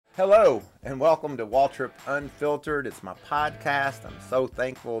Hello, and welcome to Waltrip Unfiltered. It's my podcast. I'm so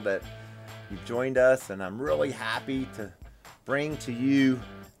thankful that you've joined us, and I'm really happy to bring to you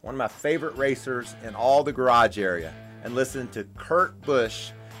one of my favorite racers in all the garage area and listen to Kurt Busch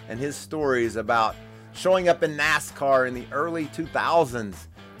and his stories about showing up in NASCAR in the early 2000s,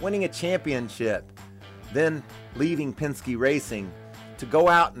 winning a championship, then leaving Penske Racing to go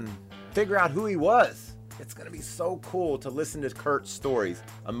out and figure out who he was. It's going to be so cool to listen to Kurt's stories.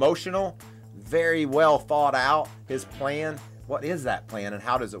 Emotional, very well thought out. His plan, what is that plan and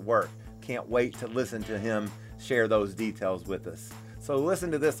how does it work? Can't wait to listen to him share those details with us. So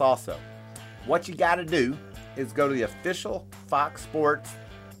listen to this also. What you got to do is go to the official Fox Sports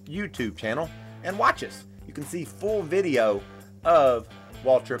YouTube channel and watch us. You can see full video of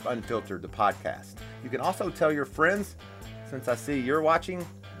Waltrip Unfiltered, the podcast. You can also tell your friends, since I see you're watching,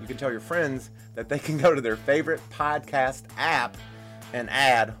 you can tell your friends that they can go to their favorite podcast app and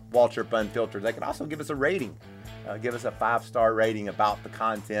add Waltrip Unfiltered. They can also give us a rating. Give us a 5-star rating about the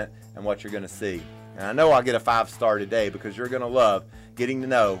content and what you're going to see. And I know I'll get a 5-star today because you're going to love getting to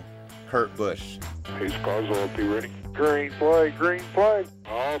know Kurt Busch. Hey, Scarswell, be ready. Green flag, green flag.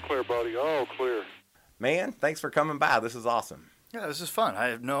 All clear, buddy, all clear. Man, thanks for coming by. This is awesome. Yeah, this is fun. I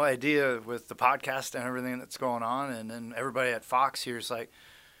have no idea with the podcast and everything that's going on. And then everybody at Fox here is like,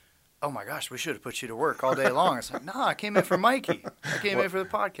 oh my gosh, we should have put you to work all day long. It's like, no, I came in for Mikey. I came in for the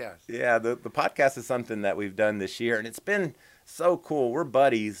podcast. Yeah, the podcast is something that we've done this year, and it's been so cool. We're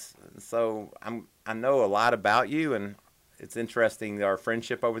buddies, so I know a lot about you, and it's interesting, our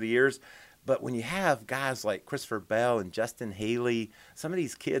friendship over the years. But when you have guys like Christopher Bell and Justin Haley, some of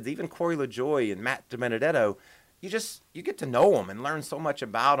these kids, even Corey LaJoie and Matt DiBenedetto, you get to know them and learn so much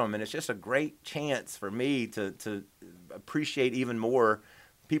about them, and it's just a great chance for me to appreciate even more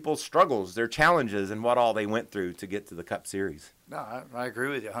people's struggles, their challenges, and what all they went through to get to the Cup Series. No, I agree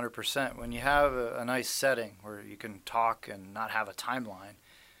with you 100%. When you have a nice setting where you can talk and not have a timeline,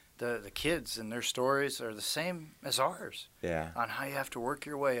 the kids and their stories are the same as ours. Yeah. On how you have to work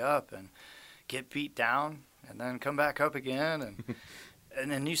your way up and get beat down and then come back up again. And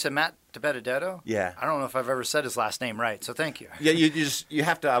then you said Matt DiBenedetto? Yeah. I don't know if I've ever said his last name right, so thank you. Yeah, you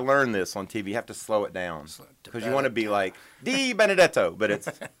have to. I learned this on TV. You have to slow it down because you want to be like DiBenedetto, but it's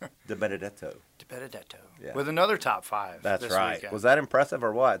DiBenedetto. DiBenedetto. Yeah. With another top 5. That's this right. weekend. Was that impressive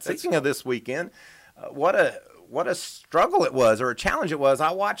or what? Speaking of this weekend, what a struggle it was or a challenge it was.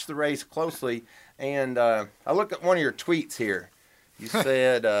 I watched the race closely, and I looked at one of your tweets here. You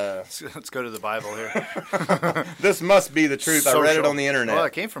said, let's go to the Bible here. This must be the truth. Social. I read it on the internet. Well,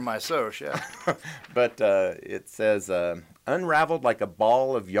 it came from my soch, yeah. But it says, unraveled like a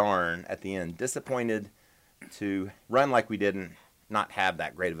ball of yarn at the end. Disappointed to run like we didn't, not have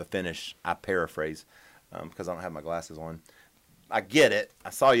that great of a finish. I paraphrase because I don't have my glasses on. I get it. I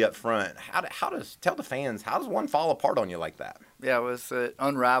saw you up front. Tell the fans, how does one fall apart on you like that? Yeah, with it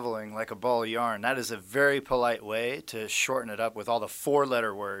unraveling like a ball of yarn. That is a very polite way to shorten it up with all the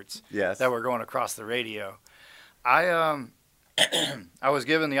 4-letter words Yes. that were going across the radio. I was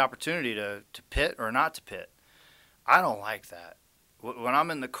given the opportunity to pit or not to pit. I don't like that. When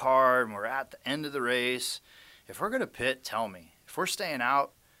I'm in the car and we're at the end of the race, if we're going to pit, tell me. If we're staying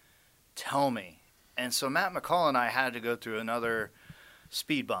out, tell me. And so Matt McCall and I had to go through another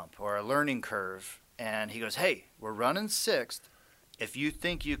speed bump or a learning curve. And he goes, hey, we're running 6th. If you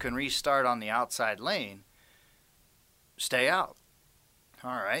think you can restart on the outside lane, stay out.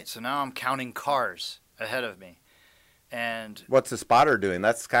 All right, so now I'm counting cars ahead of me. And what's the spotter doing?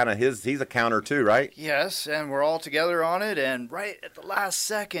 That's kind of he's a counter too, right? Yes, and we're all together on it. And right at the last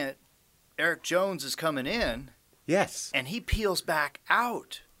second, Eric Jones is coming in. Yes. And he peels back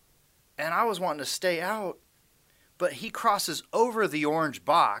out. And I was wanting to stay out, but he crosses over the orange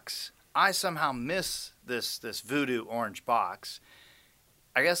box. I somehow miss this voodoo orange box.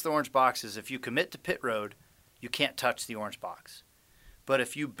 I guess the orange box is if you commit to pit road, you can't touch the orange box. But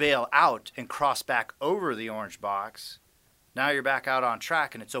if you bail out and cross back over the orange box, now you're back out on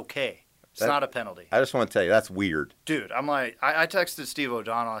track and it's okay. It's not a penalty. I just want to tell you, that's weird. Dude, I'm like, I texted Steve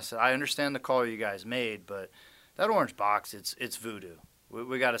O'Donnell. I said, I understand the call you guys made, but that orange box, it's voodoo.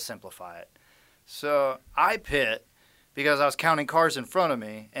 We got to simplify it. So I pit because I was counting cars in front of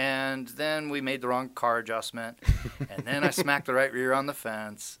me, and then we made the wrong car adjustment, and then I smacked the right rear on the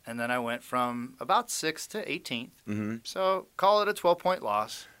fence, and then I went from about 6th to 18th. Mm-hmm. So call it a 12-point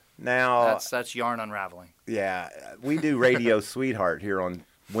loss. Now that's yarn unraveling. Yeah, we do Radio Sweetheart here on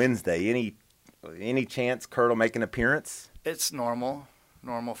Wednesday. Any chance Kurt will make an appearance? It's normal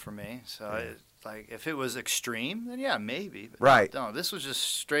for me. So like if it was extreme, then yeah, maybe. But right. No, this was just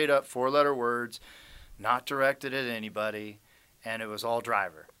straight up 4-letter words, not directed at anybody, and it was all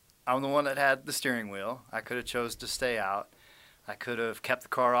driver. I'm the one that had the steering wheel. I could have chose to stay out. I could have kept the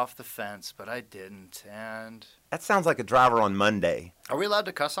car off the fence, but I didn't. And That sounds like a driver on Monday. are we allowed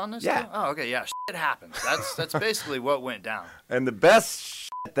to cuss on this? Yeah. Too? Oh, okay. Yeah, shit happens. That's basically what went down. And the best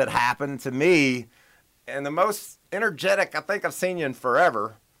shit that happened to me, and the most energetic I think I've seen you in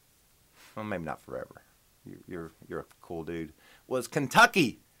forever, well, maybe not forever, you're a cool dude, was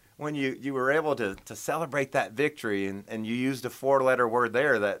Kentucky, when you were able to celebrate that victory, and you used a 4-letter word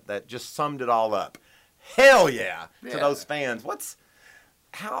there that just summed it all up. Hell yeah, to those fans.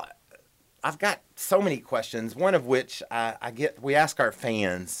 I've got so many questions, one of which we ask our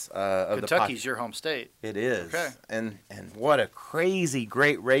fans of Kentucky's your home state. It is. Okay. And what a crazy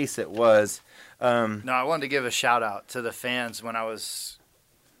great race it was. No, I wanted to give a shout out to the fans when I was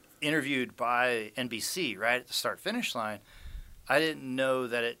interviewed by NBC right at the start-finish line. I didn't know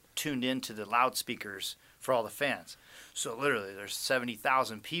that it tuned into the loudspeakers for all the fans. So literally there's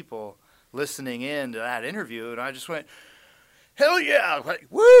 70,000 people listening in to that interview, and I just went, hell yeah, like,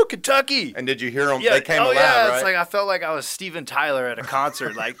 woo, Kentucky. And did you hear them? Yeah, They came alive, yeah, right? it's like I felt like I was Steven Tyler at a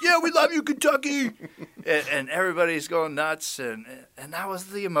concert, like, yeah, we love you, Kentucky. and everybody's going nuts, and that was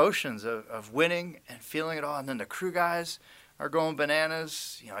the emotions of winning and feeling it all. And then the crew guys are going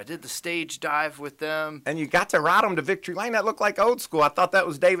bananas. I did the stage dive with them. And you got to ride them to Victory Lane. That looked like old school. I thought that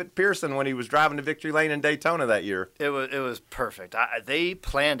was David Pearson when he was driving to Victory Lane in Daytona that year. It was perfect. They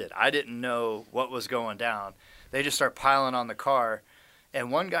planned it. I didn't know what was going down. They just start piling on the car,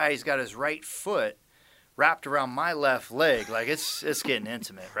 and one guy, he's got his right foot wrapped around my left leg. Like, it's getting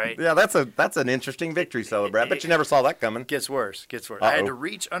intimate, right? Yeah, that's an interesting victory celebration. I bet you never saw that coming. Gets worse. Uh-oh. I had to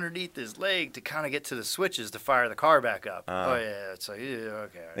reach underneath his leg to kind of get to the switches to fire the car back up. Oh, yeah. It's like, yeah,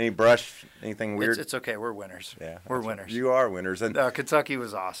 okay. Any brush? Anything weird? It's okay. We're winners. Yeah, We're winners. You are winners. And Kentucky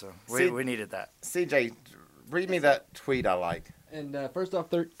was awesome. We needed that. CJ, read me that tweet I like. And first off,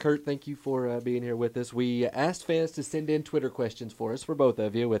 Kurt, thank you for being here with us. We asked fans to send in Twitter questions for us, for both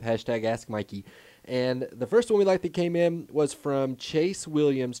of you, with hashtag AskMikey. And the first one we liked that came in was from Chase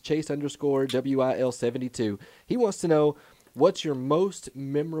Williams, Chase_WIL72. He wants to know, what's your most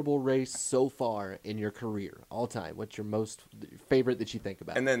memorable race so far in your career, all time? What's your most favorite that you think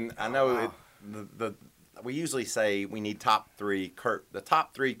about? And then I know we usually say we need the top three Kurt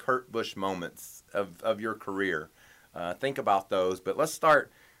Busch moments of your career. Think about those, but let's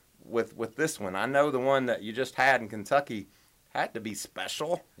start with this one. I know the one that you just had in Kentucky had to be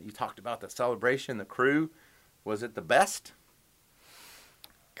special. You talked about the celebration, the crew. Was it the best?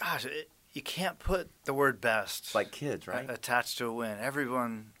 Gosh, you can't put the word best. It's like kids, right? Attached to a win.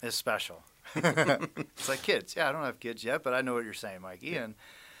 Everyone is special. It's like kids. Yeah, I don't have kids yet, but I know what you're saying, Mikey. And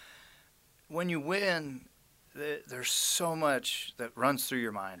when you win, there's so much that runs through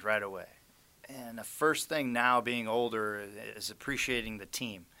your mind right away. And the first thing now, being older, is appreciating the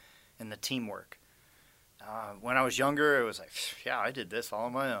team and the teamwork. When I was younger, it was like, yeah, I did this all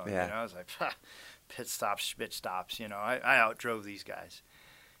on my own. Yeah. I was like, pit stops, schmit stops. I outdrove these guys.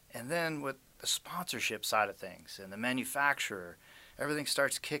 And then with the sponsorship side of things and the manufacturer, everything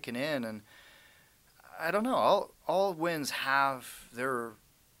starts kicking in. And I don't know, all wins have their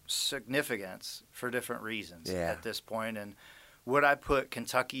significance for different reasons at this point. And would I put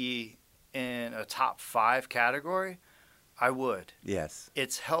Kentucky in a top 5 category? I would. Yes.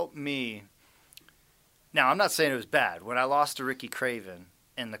 It's helped me. Now, I'm not saying it was bad. When I lost to Ricky Craven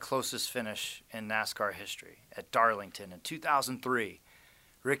in the closest finish in NASCAR history at Darlington in 2003,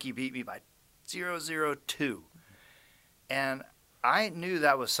 Ricky beat me by 0.002. And I knew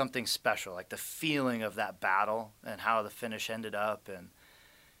that was something special, like the feeling of that battle and how the finish ended up. And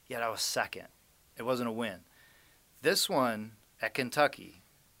yet I was second. It wasn't a win. This one at Kentucky,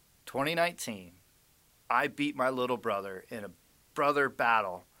 2019, I beat my little brother in a brother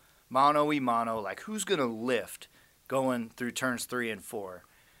battle, mano-a-mano, like who's going to lift going through turns 3 and 4.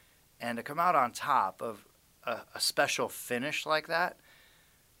 And to come out on top of a special finish like that.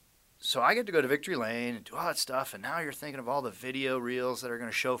 So I get to go to Victory Lane and do all that stuff, and now you're thinking of all the video reels that are going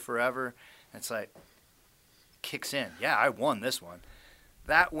to show forever. And it's like, kicks in. Yeah, I won this one.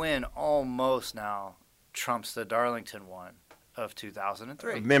 That win almost now trumps the Darlington one of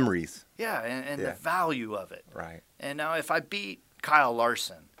 2003. Memories. Yeah, and the value of it. Right. And now if I beat Kyle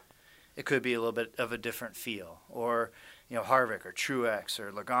Larson, it could be a little bit of a different feel. Or, Harvick or Truex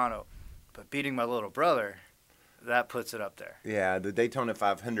or Logano. But beating my little brother, that puts it up there. Yeah, the Daytona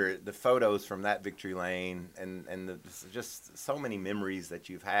 500, the photos from that Victory Lane, and just so many memories that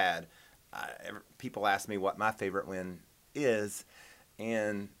you've had. People ask me what my favorite win is,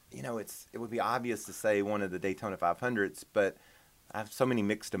 and it would be obvious to say one of the Daytona 500s, but I have so many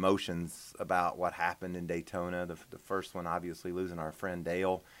mixed emotions about what happened in Daytona. The first one, obviously, losing our friend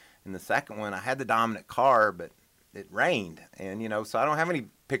Dale, in the second one, I had the dominant car, but it rained. And, so I don't have any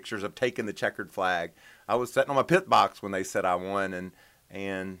pictures of taking the checkered flag. I was sitting on my pit box when they said I won.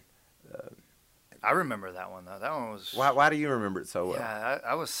 And I remember that one, though. That one was... Why do you remember it so well? Yeah,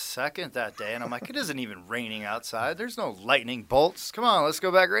 I was second that day, and I'm like, it isn't even raining outside. There's no lightning bolts. Come on, let's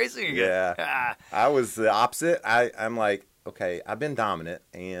go back racing again. Yeah. I was the opposite. I'm like, okay, I've been dominant,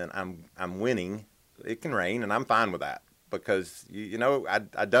 and I'm winning. It can rain, and I'm fine with that because,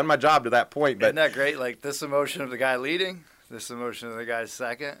 I'd done my job to that point. But isn't that great? Like, this emotion of the guy leading, this emotion of the guy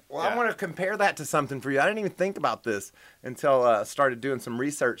second. Well, I want to compare that to something for you. I didn't even think about this until I started doing some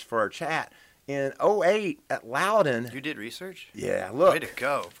research for our chat. In 2008 at Loudon. You did research? Yeah, look. Way to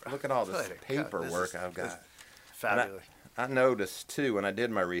go, bro. Look at all this paperwork I've got. Fabulous. I noticed too when I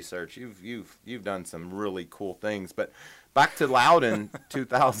did my research, you've done some really cool things. But back to Loudon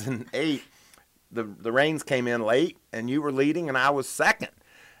 2008, the rains came in late and you were leading and I was second.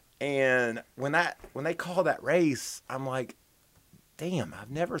 And when they called that race, I'm like, damn,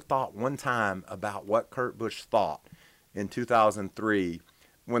 I've never thought one time about what Kurt Busch thought in 2003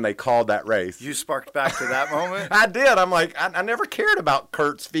 when they called that race. You sparked back to that moment? I did. I'm like, I never cared about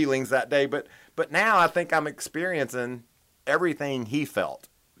Kurt's feelings that day, but now I think I'm experiencing everything he felt.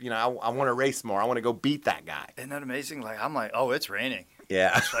 I want to race more. I want to go beat that guy. Isn't that amazing? Like, I'm like, oh, it's raining.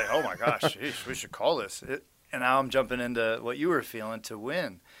 Yeah. It's like, oh my gosh, geez, we should call this. And now I'm jumping into what you were feeling to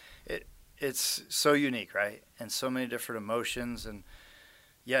win. It's so unique, right? And so many different emotions, and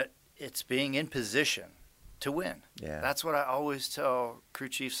yet it's being in position to win. Yeah. That's what I always tell crew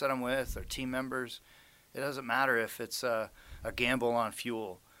chiefs that I'm with or team members. It doesn't matter if it's a gamble on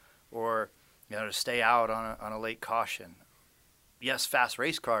fuel or to stay out on a late caution. Yes, fast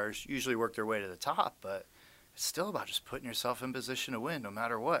race cars usually work their way to the top, but it's still about just putting yourself in position to win no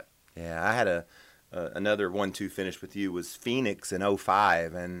matter what. Yeah, I had another 1-2 finish with you was Phoenix in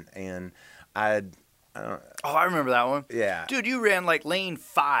 2005, and I remember that one. Yeah. Dude, you ran like lane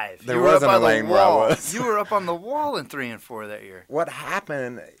 5. There wasn't a lane where I was. You were up on the wall in 3 and 4 that year. What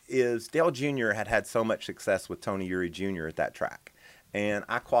happened is Dale Jr. had so much success with Tony Eury Jr. at that track, and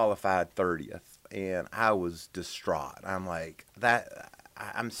I qualified 30th, and I was distraught. I'm like,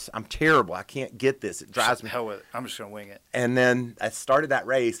 I'm terrible. I can't get this. It drives me. Hell with it. I'm just gonna wing it. And then I started that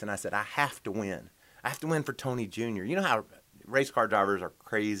race, and I said, I have to win. I have to win for Tony Jr. You know how race car drivers are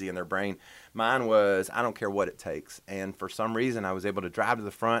crazy in their brain. Mine was, I don't care what it takes. And for some reason, I was able to drive to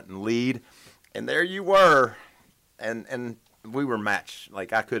the front and lead. And there you were. And we were matched.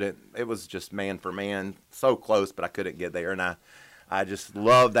 Like, I couldn't, it was just man for man. So close, but I couldn't get there. And I just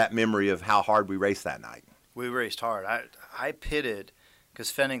love that memory of how hard we raced that night. We raced hard. I pitted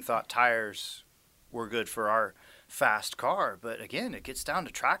because Fenning thought tires were good for our fast car. But again, it gets down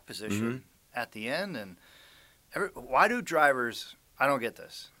to track position at the end. And why do drivers, I don't get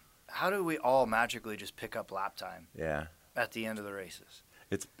this. How do we all magically just pick up lap time at the end of the races?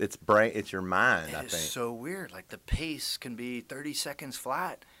 It's your mind, I think. It's so weird. Like, the pace can be 30 seconds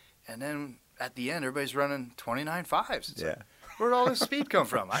flat, and then at the end, everybody's running 29.5s. It's like, where'd all this speed come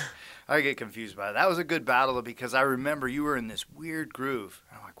from? I get confused by it. That was a good battle because I remember you were in this weird groove.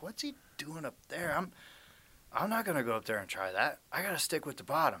 And I'm like, what's he doing up there? I'm not going to go up there and try that. I got to stick with the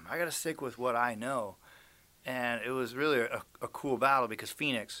bottom. I got to stick with what I know. And it was really a cool battle because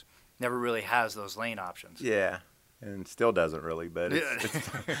Phoenix never really has those lane options. Yeah, and still doesn't really. But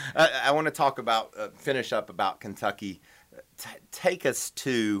I want to talk about, finish up about Kentucky. Take us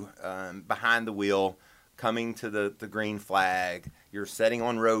to behind the wheel, coming to the green flag. You're setting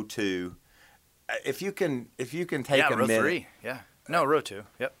on row 2. If you can take a row minute. 3. Yeah. No, row 2.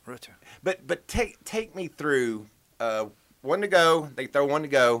 Yep, row 2. But take me through 1 to go. They throw 1 to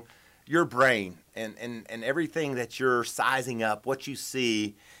go. Your brain and everything that you're sizing up, what you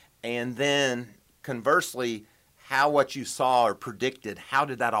see, and then conversely, how what you saw or predicted, how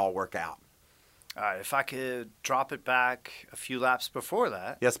did that all work out? All right, if I could drop it back a few laps before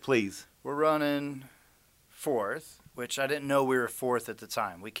that. Yes, please. We're running 4th, which I didn't know we were 4th at the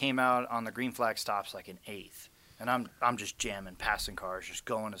time. We came out on the green flag stops like in 8th, and I'm just jamming, passing cars, just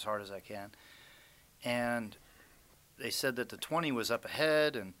going as hard as I can. And they said that the 20 was up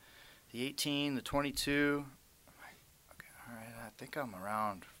ahead, and the 18, the 22. I'm like, okay, all right, I think I'm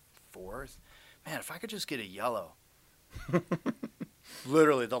around 4th. Man, if I could just get a yellow.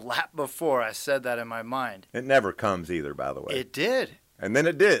 Literally, the lap before, I said that in my mind. It never comes either, by the way. It did. And then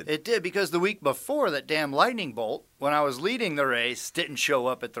it did. It did, because the week before, that damn lightning bolt, when I was leading the race, didn't show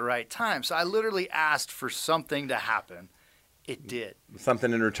up at the right time. So I literally asked for something to happen. It did.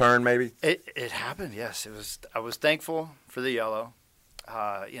 Something in return, maybe? It happened, yes. I was thankful for the yellow.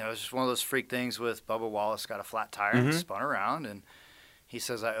 It was just one of those freak things with Bubba Wallace got a flat tire and spun around, and He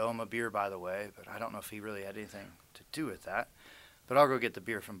says I owe him a beer, by the way, but I don't know if he really had anything to do with that. But I'll go get the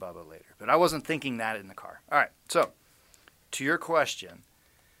beer from Bubba later. But I wasn't thinking that in the car. All right, so to your question,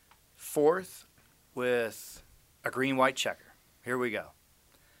 4th with a green-white checker. Here we go.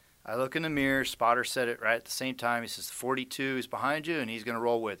 I look in the mirror. Spotter said it right at the same time. He says 42 is behind you, and he's going to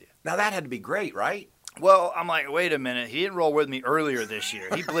roll with you. Now, that had to be great, right? Well, I'm like, wait a minute. He didn't roll with me earlier this year.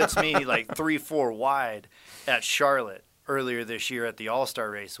 He blitzed me like 3-4 wide at Charlotte earlier this year at the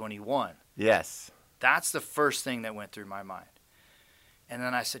All-Star race when he won. Yes. That's the first thing that went through my mind. And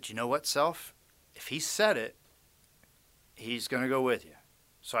then I said, you know what, Self? If he said it, he's going to go with you.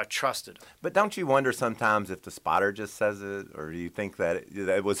 So I trusted him. But don't you wonder sometimes if the spotter just says it, or do you think that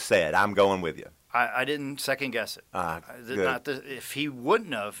it was said, I'm going with you? I didn't second guess it. Good. If he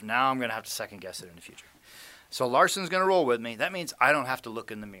wouldn't have, now I'm going to have to second guess it in the future. So Larson's going to roll with me. That means I don't have to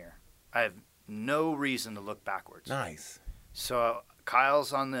look in the mirror. I have no reason to look backwards. Nice. So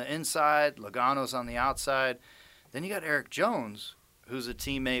Kyle's on the inside, Logano's on the outside. Then you got Eric Jones, who's a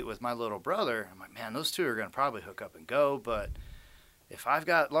teammate with my little brother. I'm like, man, those two are going to probably hook up and go. But if I've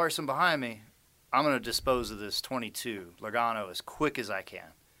got Larson behind me, I'm going to dispose of this 22 Logano as quick as I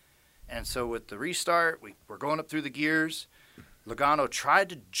can. And so with the restart, we're going up through the gears. Logano tried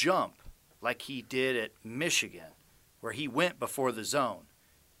to jump like he did at Michigan, where he went before the zone.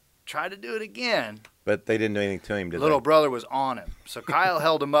 Tried to do it again. But they didn't do anything to him, did Little they? brother was on him. So Kyle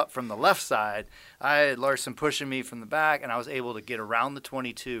held him up from the left side. I had Larson pushing me from the back, and I was able to get around the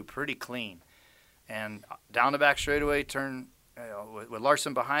 22 pretty clean. And down the back straightaway, with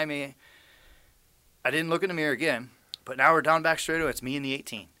Larson behind me. I didn't look in the mirror again, but now we're down back straightaway. It's me and the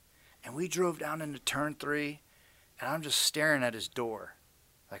 18. And we drove down into turn 3, and I'm just staring at his door.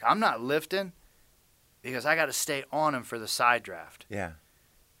 Like, I'm not lifting because I got to stay on him for the side draft. Yeah.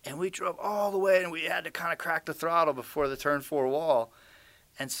 And we drove all the way, and we had to kind of crack the throttle before the turn 4 wall.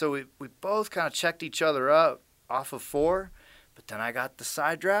 And so we both kind of checked each other up off of 4, but then I got the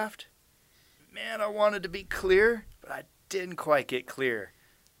side draft. Man, I wanted to be clear, but I didn't quite get clear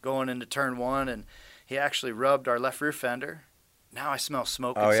going into turn 1, and he actually rubbed our left rear fender. Now I smell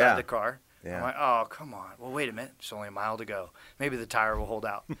smoke inside the car. Yeah. I'm like, oh, come on. Well, wait a minute. It's only a mile to go. Maybe the tire will hold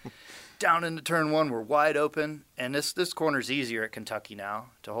out. Down into turn 1, we're wide open, and this corner's easier at Kentucky now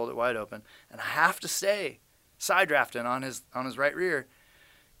to hold it wide open. And I have to stay side drafting on his right rear.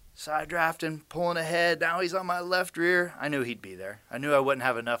 Side drafting, pulling ahead. Now he's on my left rear. I knew he'd be there. I knew I wouldn't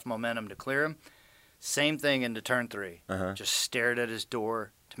have enough momentum to clear him. Same thing into turn 3. Just stared at his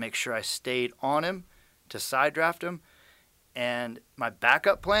door to make sure I stayed on him to side draft him. And my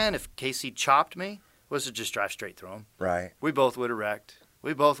backup plan, if Casey chopped me, was to just drive straight through him. Right. We both would have wrecked.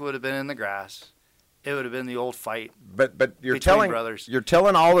 We both would have been in the grass. It would have been the old fight. But you're between telling brothers. You're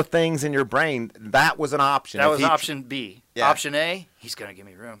telling all the things in your brain. That was an option. That If was he- option B. Yeah. Option A, he's going to give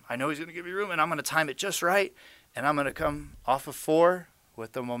me room. I know he's going to give me room, and I'm going to time it just right, and I'm going to come off of 4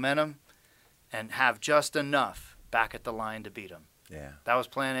 with the momentum and have just enough back at the line to beat him. Yeah. That was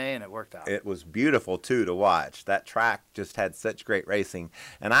plan A, and it worked out. It was beautiful, too, to watch. That track just had such great racing.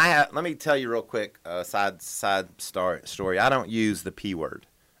 And let me tell you real quick, side story. I don't use the P word,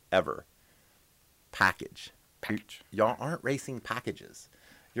 ever. Package. Y'all aren't racing packages.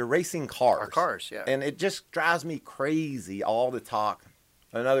 You're racing cars. Our cars, yeah. And it just drives me crazy, all the talk.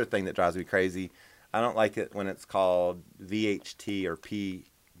 Another thing that drives me crazy, I don't like it when it's called VHT or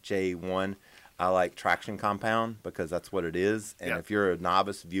PJ1. I like traction compound because that's what it is. And if you're a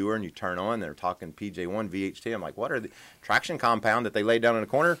novice viewer and you turn on, they're talking PJ1, VHT. I'm like, what are the traction compound that they laid down in the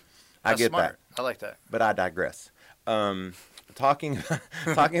corner? I get smart. that. I like that. But I digress. Talking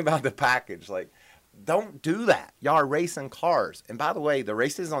about the package, like, don't do that. Y'all are racing cars. And by the way, the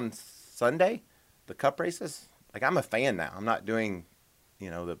races on Sunday, the Cup races, like, I'm a fan now. I'm not doing,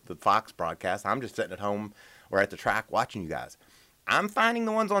 the Fox broadcast. I'm just sitting at home or at the track watching you guys. I'm finding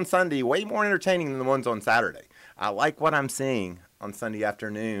the ones on Sunday way more entertaining than the ones on Saturday. I like what I'm seeing on Sunday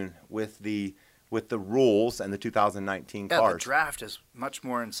afternoon with the rules and the 2019 Yeah, cars. the draft is much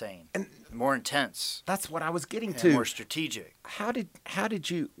more insane and more intense. That's what I was getting And to. more strategic. How did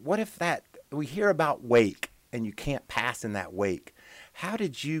you, what if we hear about wake and you can't pass in that wake. How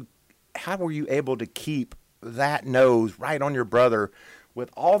were you able to keep that nose right on your brother with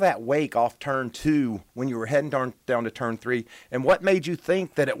all that wake off turn 2 when you were heading down to turn 3? And what made you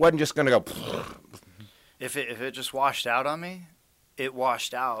think that it wasn't just going to go? If it just washed out on me, it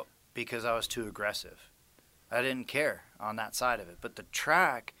washed out because I was too aggressive. I didn't care on that side of it. But the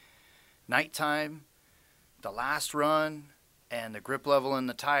track, nighttime, the last run, and the grip level in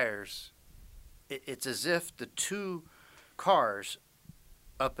the tires, it's as if the two cars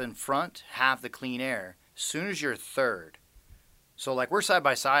up in front have the clean air. As soon as you're third, So like we're side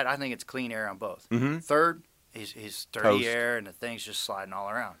by side. I think it's clean air on both. Mm-hmm. Third, he's dirty Toast. air and the thing's just sliding all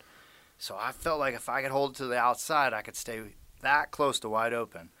around. So I felt like if I could hold it to the outside, I could stay that close to wide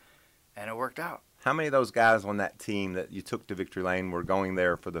open, and it worked out. How many of those guys on that team that you took to victory lane were going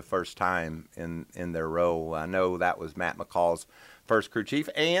there for the first time in their role? I know that was Matt McCall's first crew chief.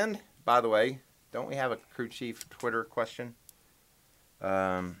 And, by the way, don't we have a crew chief Twitter question?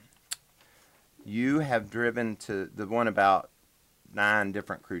 You have driven to the one about 9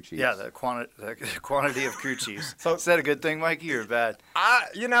 different crew chiefs. Yeah, the quantity of crew chiefs. So- Is that a good thing, Mikey, or bad?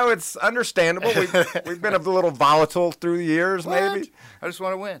 It's understandable. We've been a little volatile through the years, What? maybe. I just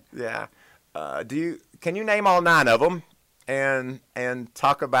want to win. Yeah. Can you name all 9 of them and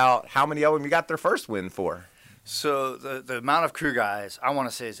talk about how many of them you got their first win for? So the amount of crew guys, I want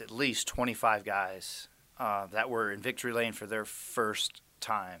to say, is at least 25 guys that were in victory lane for their first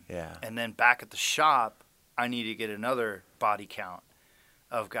time. Yeah. And then back at the shop, I need to get another body count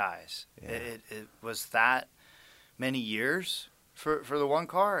of guys. Yeah. It was that many years for the one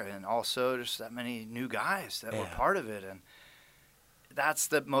car, and also just that many new guys that were Yeah. part of it. And that's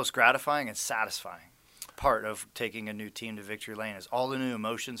the most gratifying and satisfying part of taking a new team to victory lane, is all the new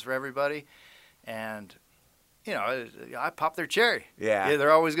emotions for everybody. And I popped their cherry. Yeah.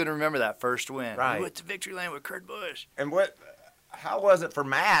 They're always going to remember that first win. Right. We went to victory lane with Kurt Busch. And how was it for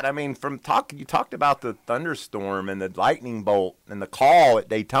Matt? I mean, you talked about the thunderstorm and the lightning bolt and the call at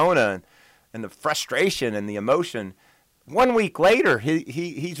Daytona and the frustration and the emotion. 1 week later,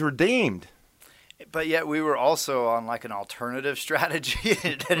 he's redeemed. But yet we were also on like an alternative strategy.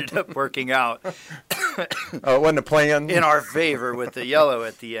 It ended up working out Oh, it wasn't a plan? in our favor with the yellow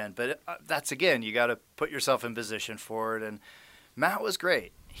at the end. But that's, again, you got to put yourself in position for it. And Matt was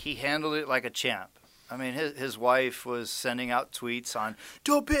great. He handled it like a champ. I mean, his wife was sending out tweets on,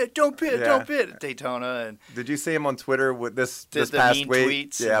 don't pit, don't pit, Yeah. don't pit at Daytona. And Did you see him on Twitter with this the past mean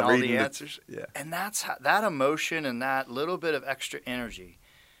week? tweets and all reading the answers. Yeah. And that's that emotion and that little bit of extra energy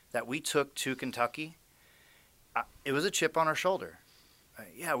that we took to Kentucky. It was a chip on our shoulder.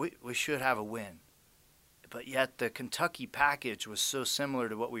 Yeah, we should have a win. But yet the Kentucky package was so similar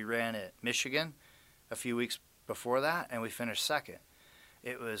to what we ran at Michigan a few weeks before that, and we finished second.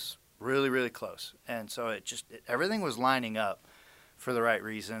 It was really, really close. And so everything was lining up for the right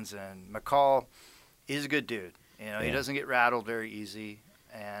reasons. And McCall is a good dude. Yeah. He doesn't get rattled very easy.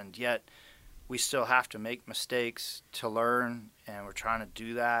 And yet we still have to make mistakes to learn, and we're trying to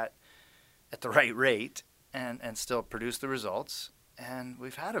do that at the right rate and still produce the results. And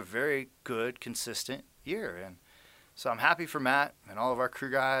we've had a very good, consistent year. And so I'm happy for Matt and all of our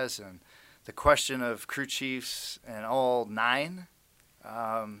crew guys. And the question of crew chiefs and all 9,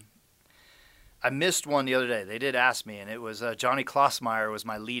 I missed one the other day. They did ask me, and it was Johnny Klossmeyer was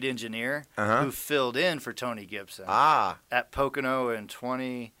my lead engineer who filled in for Tony Gibson at Pocono in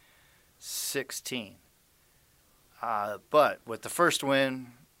 2016. But with the first win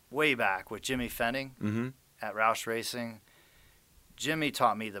way back with Jimmy Fenning at Roush Racing, Jimmy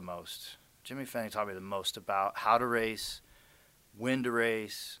taught me the most. Jimmy Fenning taught me the most about how to race, when to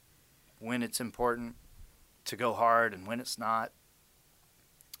race, when it's important to go hard and when it's not.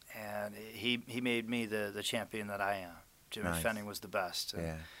 And he made me the champion that I am. Jimmy Nice. Fenning was the best.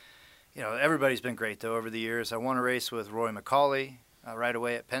 And, Yeah. Everybody's been great, though, over the years. I won a race with Roy McCauley right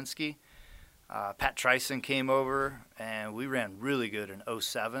away at Penske. Pat Tryson came over, and we ran really good in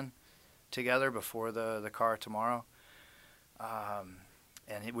 07 together before the car tomorrow.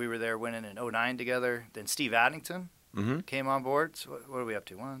 And we were there winning in 09 together. Then Steve Addington came on board. So what are we up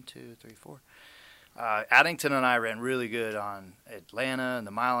to? 1, 2, 3, 4. Addington and I ran really good on Atlanta and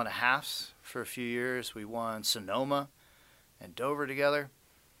the mile and a halves for a few years. We won Sonoma and Dover together.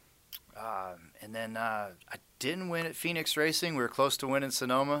 And then I didn't win at Phoenix Racing. We were close to winning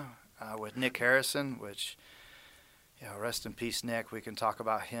Sonoma with Nick Harrison, which, rest in peace, Nick. We can talk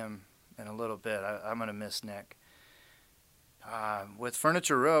about him in a little bit. I'm going to miss Nick. With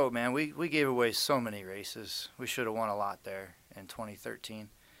Furniture Row, man, we gave away so many races. We should have won a lot there in 2013.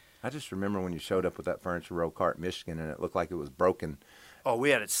 I just remember when you showed up with that Furniture Row car at Michigan, and it looked like it was broken. Oh, we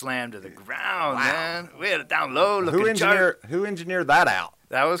had it slammed to the ground, man. We had it down low. Who engineered that out?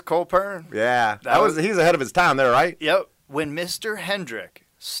 That was Cole Pern. Yeah, he's ahead of his time there, right? Yep. When Mr. Hendrick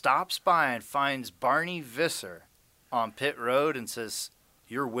stops by and finds Barney Visser on pit road and says,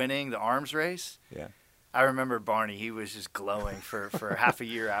 "You're winning the arms race." Yeah. I remember Barney. He was just glowing for half a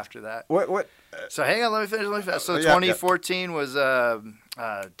year after that. What? So hang on, let me finish. So Yeah, 2014 was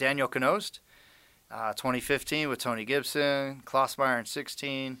Daniel Knost. 2015 with Tony Gibson, Klossmeyer in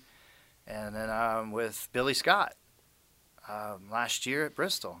 16, and then with Billy Scott last year at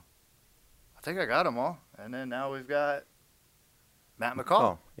Bristol. I think I got them all. And then now we've got Matt McCall.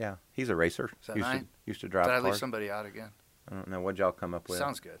 Oh, yeah. He's a racer. Is that used nine? used to drive Did I leave cars. somebody out again? I don't know. What'd y'all come up with?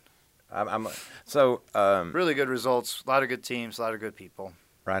 Sounds good. So, Really good results. A lot of good teams. A lot of good people.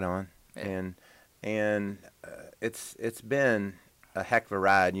 right on. Yeah. And it's been a heck of a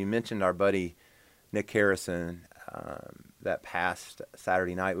ride. You mentioned our buddy Nick Harrison. That past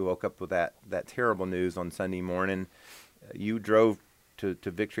Saturday night, we woke up with that terrible news on Sunday morning. You drove to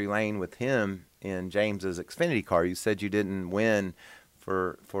Victory Lane with him in James's Xfinity car. You said you didn't win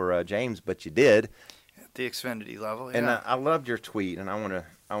for James, but you did. At the Xfinity level, yeah. And I loved your tweet, and I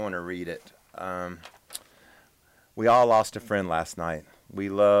want to read it. We all lost a friend last night. We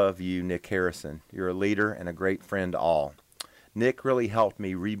love you, Nick Harrison. You're a leader and a great friend to all. Nick really helped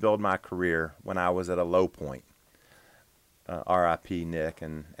me rebuild my career when I was at a low point. R.I.P. Nick,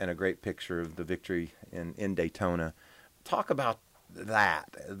 and a great picture of the victory in Daytona. Talk about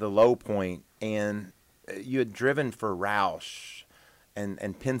that, the low point, and you had driven for Roush and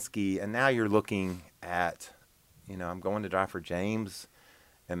Penske, and now you're looking at, I'm going to drive for James.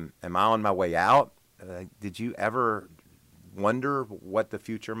 Am I on my way out? Did you ever wonder what the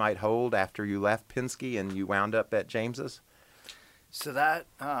future might hold after you left Penske and you wound up at James's? So that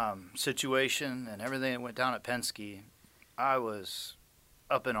situation and everything that went down at Penske, I was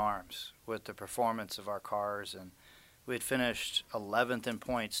up in arms with the performance of our cars, and we had finished 11th in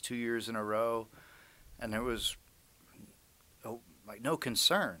points 2 years in a row, and there was no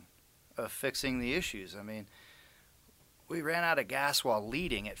concern of fixing the issues. I mean, we ran out of gas while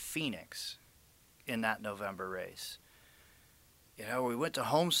leading at Phoenix in that November race. We went to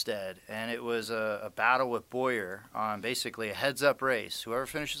Homestead, and it was a battle with Boyer on basically a heads-up race. Whoever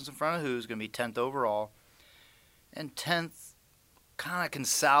finishes in front of who is going to be 10th overall. And 10th kind of can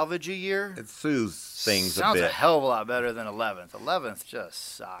salvage a year. It soothes things Sounds a bit. a hell of a lot better than 11th. 11th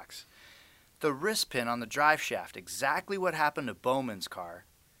just sucks. The wrist pin on the drive shaft, exactly what happened to Bowman's car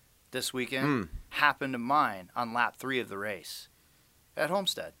this weekend, happened to mine on lap 3 of the race at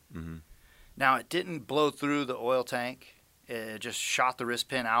Homestead. Mm-hmm. Now, it didn't blow through the oil tank. It just shot the wrist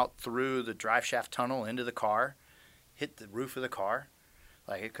pin out through the drive shaft tunnel into the car, hit the roof of the car.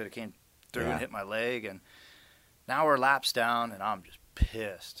 Like it could have came through and hit my leg. And now we're laps down, and I'm just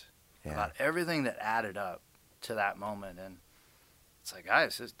pissed about everything that added up to that moment. And it's like,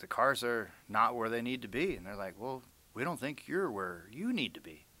 guys, the cars are not where they need to be. And they're like, well, we don't think you're where you need to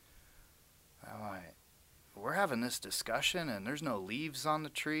be. I'm like, we're having this discussion, and there's no leaves on the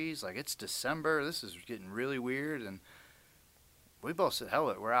trees. Like, it's December. This is getting really weird. And we both said, hell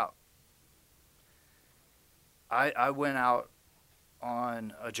with it, we're out. I went out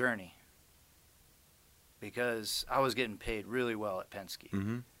on a journey because I was getting paid really well at Penske.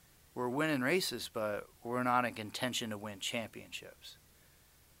 Mm-hmm. We're winning races, but we're not in contention to win championships.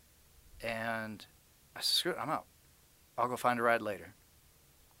 And I said, screw it, I'm out. I'll go find a ride later.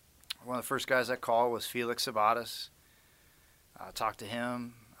 One of the first guys I called was Felix Sabates. I talked to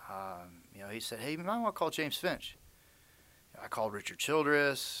him. He said, hey, you might want to call James Finch. I called Richard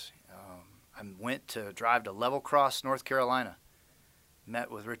Childress. I went to drive to Level Cross, North Carolina. Met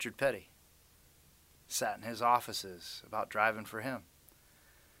with Richard Petty. Sat in his offices about driving for him.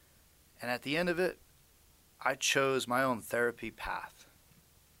 And at the end of it, I chose my own therapy path.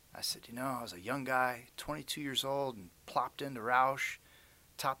 I said, I was a young guy, 22 years old, and plopped into Roush,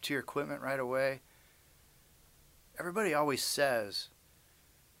 top-tier equipment right away. Everybody always says,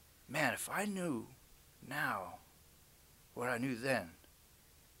 man, if I knew now what I knew then,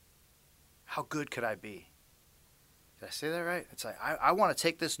 how good could I be? Did I say that right? It's like, I want to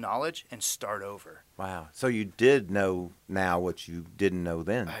take this knowledge and start over. Wow. So you did know now what you didn't know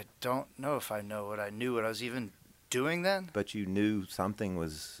then. I don't know if I know what I knew, what I was even doing then. But you knew something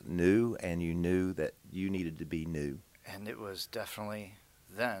was new, and you knew that you needed to be new. And it was definitely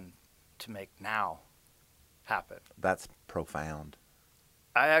then to make now happen. That's profound.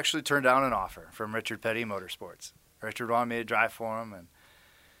 I actually turned down an offer from Richard Petty Motorsports. Richard wanted me to drive for him, and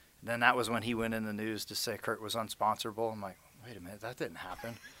then that was when he went in the news to say Kurt was unsponsorable. I'm like, wait a minute, that didn't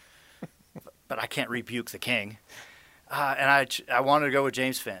happen. But I can't rebuke the king. And I wanted to go with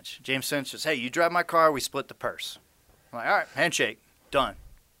James Finch. James Finch says, hey, you drive my car, we split the purse. I'm like, all right, handshake, done.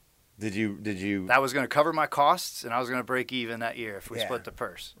 Did you? That was going to cover my costs, and I was going to break even that year if we split the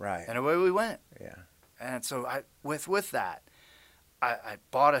purse. Right. And away we went. Yeah. And so with that, I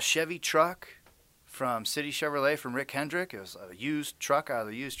bought a Chevy truck from City Chevrolet from Rick Hendrick. It was a used truck out of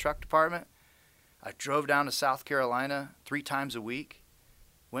the used truck department. I drove down to South Carolina 3 times a week,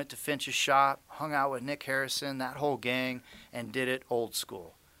 went to Finch's shop, hung out with Nick Harrison, that whole gang, and did it old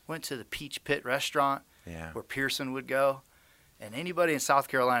school. Went to the Peach Pit restaurant where Pearson would go. And anybody in South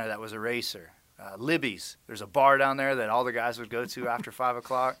Carolina that was a racer, Libby's. There's a bar down there that all the guys would go to after 5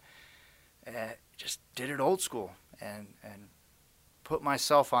 o'clock. Just did it old school and put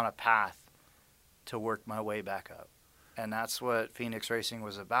myself on a path to work my way back up. And that's what Phoenix Racing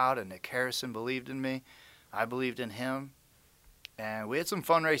was about. And Nick Harrison believed in me. I believed in him. And we had some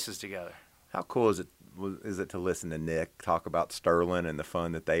fun races together. How cool is it to listen to Nick talk about Sterling and the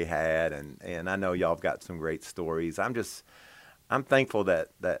fun that they had? And I know y'all have got some great stories. I'm thankful that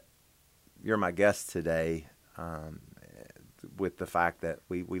you're my guest today, with the fact that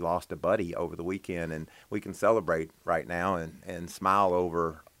we lost a buddy over the weekend, and we can celebrate right now and smile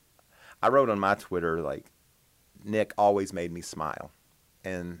over. I wrote on my Twitter, like, Nick always made me smile.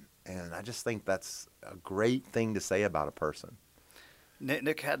 And I just think that's a great thing to say about a person.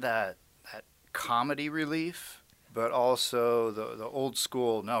 Nick had that comedy relief, but also the old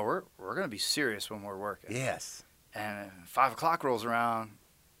school, no, we're going to be serious when we're working. Yes. And 5 o'clock rolls around,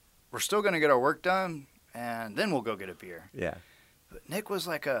 we're still going to get our work done, and then we'll go get a beer. Yeah. But Nick was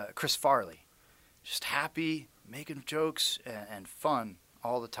like a Chris Farley, just happy, making jokes and fun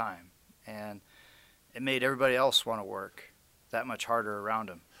all the time. And it made everybody else want to work that much harder around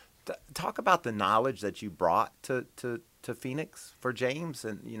him. Talk about the knowledge that you brought to Phoenix for James.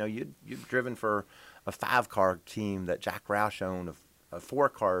 And, you know, you've driven for a 5-car team that Jack Roush owned, a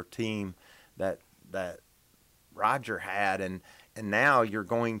 4-car team that Roger had, and now you're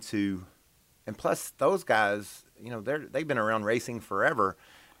going to, and plus those guys, you know, they've been around racing forever,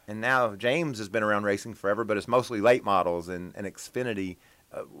 and now James has been around racing forever, but it's mostly late models and Xfinity.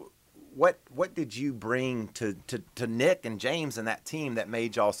 What did you bring to Nick and James and that team that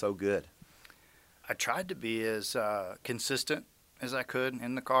made y'all so good? I tried to be as consistent as I could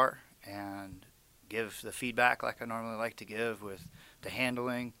in the car and give the feedback like I normally like to give with the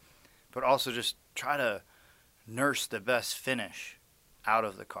handling, but also just try to nurse the best finish out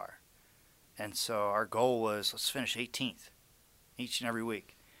of the car. And so our goal was, let's finish 18th each and every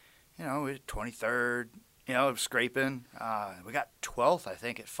week. You know, we had 23rd, you know, scraping. We got 12th, I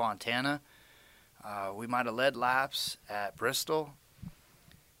think, at Fontana. We might have led laps at Bristol.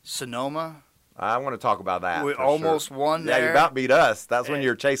 Sonoma. I want to talk about that. We almost won there. Yeah, you about beat us. That's when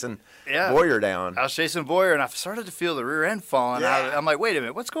you're chasing Boyer down. I was chasing Boyer, and I started to feel the rear end falling out. I'm like, wait a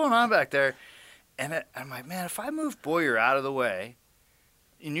minute, what's going on back there? And I'm like, man, if I move Boyer out of the way,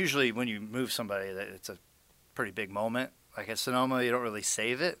 and usually when you move somebody, it's a pretty big moment. Like at Sonoma, you don't really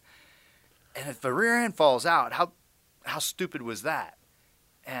save it. And if the rear end falls out, how stupid was that?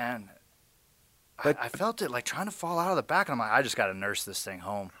 And I felt it like trying to fall out of the back, and I'm like, I just got to nurse this thing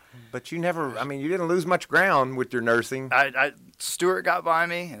home. But you never, I mean, you didn't lose much ground with your nursing. Stewart got by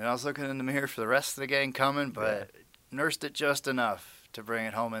me, and I was looking in the mirror for the rest of the gang coming, but nursed it just enough to bring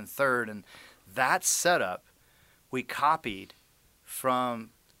it home in third. And that setup we copied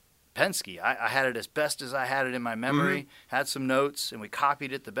from Penske. I had it as best as I had it in my memory, had some notes, and we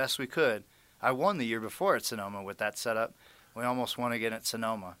copied it the best we could. I won the year before at Sonoma with that setup. We almost won again at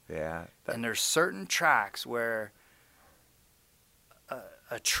Sonoma. Yeah. And there's certain tracks where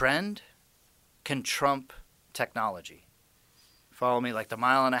a trend can trump technology. Follow me? Like the 1.5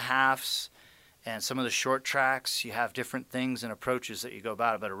 miles and some of the short tracks, you have different things and approaches that you go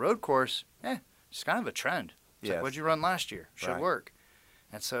about it. But a road course, it's kind of a trend. It's like, what'd you run last year? Should work.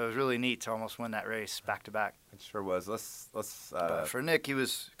 And so it was really neat to almost win that race back to back. It sure was. Let's. But for Nick, he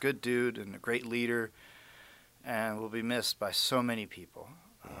was a good dude and a great leader, and will be missed by so many people.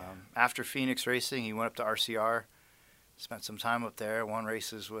 Yeah. After Phoenix Racing, he went up to RCR, spent some time up there, won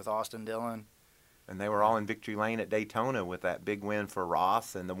races with Austin Dillon. And they were all in victory lane at Daytona with that big win for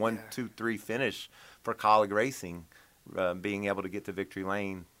Ross and the 1-2-3 finish for Colleague Racing, being able to get to victory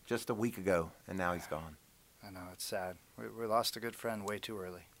lane just a week ago, and now he's gone. I know, it's sad. We lost a good friend way too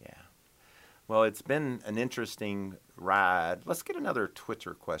early. Yeah. Well, it's been an interesting ride. Let's get another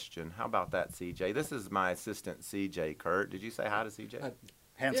Twitter question. How about that, CJ? This is my assistant, CJ. Kurt, did you say hi to CJ?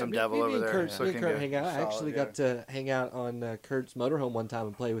 Handsome devil over there. Me and Kurt hang out. I actually got to hang out on Kurt's motorhome one time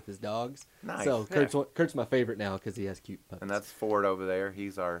and play with his dogs. Nice. So Kurt's my favorite now because he has cute puppies. And that's Ford over there.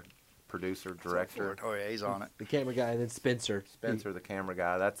 He's our producer, director. Oh, yeah, he's on it. The camera guy, and then Spencer. Spencer, the camera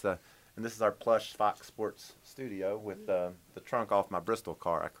guy. And this is our plush Fox Sports studio with the trunk off my Bristol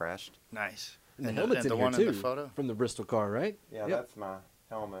car I crashed. Nice. And the helmet's in the here one too, in the photo? from the Bristol car, right? Yeah, Yep. that's my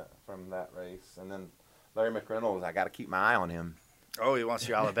helmet from that race. And then Larry McReynolds, I got to keep my eye on him. Oh, he wants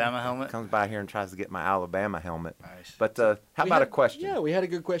your Alabama helmet? Comes by here and tries to get my Alabama helmet. Nice. But how about a question? Yeah, we had a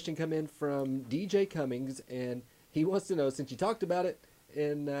good question come in from DJ Cummings, and he wants to know, since you talked about it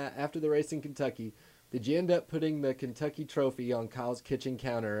after the race in Kentucky, did you end up putting the Kentucky trophy on Kyle's kitchen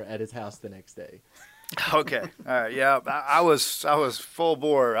counter at his house the next day? Okay. All right. Yeah, I was full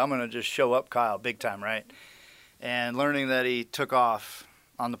bore. I'm gonna just show up Kyle big time, right? And learning that he took off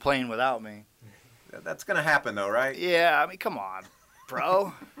on the plane without me. That's gonna happen though, right? Yeah. I mean, come on,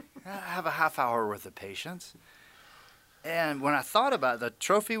 bro. I have a half hour worth of patience. And when I thought about it, the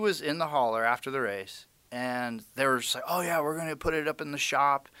trophy was in the hauler after the race, and they were just like, "Oh yeah, we're gonna put it up in the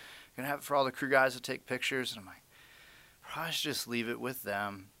shop. Gonna have it for all the crew guys to take pictures." And I'm like, "Probably should just leave it with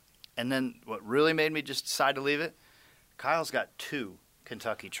them." And then what really made me just decide to leave it, Kyle's got 2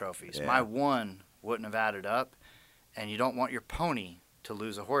 Kentucky trophies. Yeah. My one wouldn't have added up, and you don't want your pony to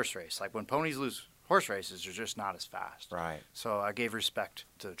lose a horse race. Like when ponies lose horse races, they're just not as fast. Right. So I gave respect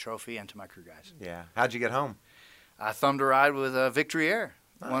to the trophy and to my crew guys. Yeah. How'd you get home? I thumbed a ride with Victory Air,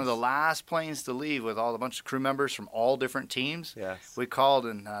 one of the Nice. last planes to leave with all a bunch of crew members from all different teams. Yes. We called,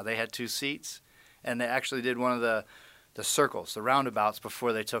 and they had 2 seats, and they actually did one of the circles, the roundabouts,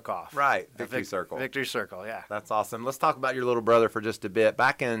 before they took off. Right. The Victory Circle. Victory Circle, yeah. That's awesome. Let's talk about your little brother for just a bit.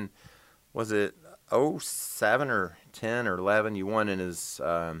 Back in, was it 07 or 10 or 11? You won in his,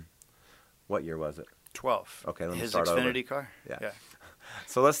 what year was it? 12. Okay, let me His start over. Xfinity car? Yeah.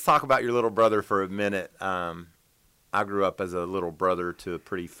 So let's talk about your little brother for a minute. I grew up as a little brother to a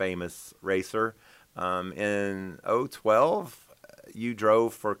pretty famous racer. In 012, you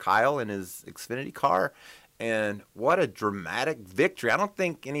drove for Kyle in his Xfinity car, and what a dramatic victory. I don't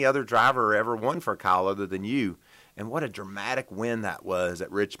think any other driver ever won for Kyle other than you. And what a dramatic win that was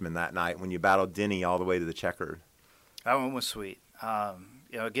at Richmond that night when you battled Denny all the way to the checkered. That one was sweet.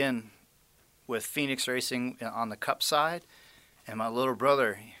 Again, with Phoenix Racing on the Cup side, and my little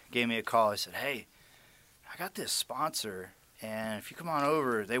brother gave me a call. He said, "Hey, I got this sponsor, and if you come on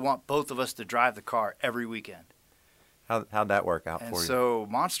over, they want both of us to drive the car every weekend." How'd that work out And for you? so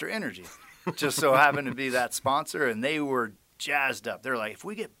Monster Energy just so happened to be that sponsor, and they were jazzed up. They're like, "If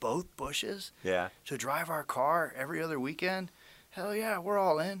we get both Bushes Yeah. to drive our car every other weekend, hell yeah, we're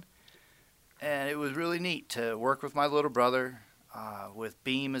all in." And it was really neat to work with my little brother, with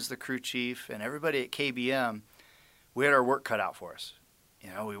Beam as the crew chief, and everybody at KBM. We had our work cut out for us.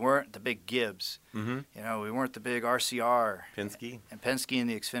 We weren't the big Gibbs. Mm-hmm. We weren't the big RCR Penske. and Penske in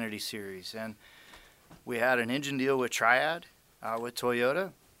the Xfinity Series. And we had an engine deal with Triad, with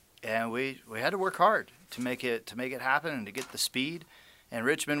Toyota, and we had to work hard to make it happen and to get the speed. And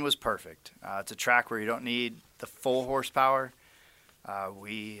Richmond was perfect. It's a track where you don't need the full horsepower.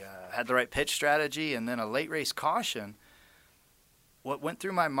 We had the right pitch strategy, and then a late race caution. What went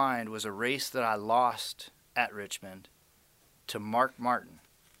through my mind was a race that I lost at Richmond to Mark Martin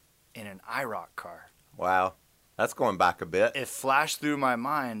in an IROC car. Wow. That's going back a bit. It flashed through my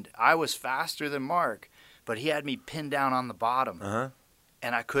mind. I was faster than Mark, but he had me pinned down on the bottom. Uh-huh.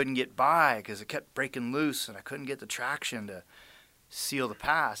 And I couldn't get by because it kept breaking loose, and I couldn't get the traction to seal the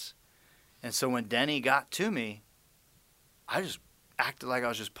pass. And so when Denny got to me, I just acted like I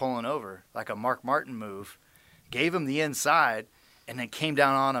was just pulling over, like a Mark Martin move, gave him the inside, and then came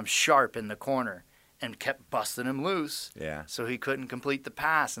down on him sharp in the corner and kept busting him loose. Yeah. So he couldn't complete the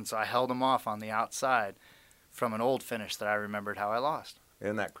pass, and so I held him off on the outside from an old finish that I remembered how I lost.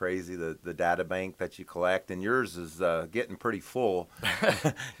 Isn't that crazy, the data bank that you collect? And yours is getting pretty full.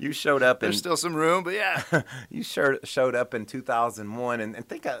 You showed up There's still some room, but yeah. you showed up in 2001, and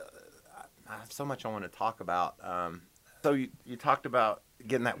think I have so much I want to talk about. So you talked about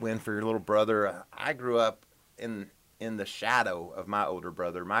getting that win for your little brother. I grew up in the shadow of my older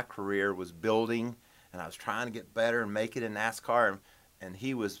brother. My career was building, and I was trying to get better and make it in NASCAR, and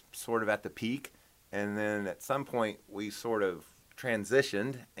he was sort of at the peak. And then at some point, we sort of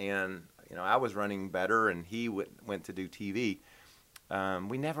transitioned, and I was running better, and he went to do TV.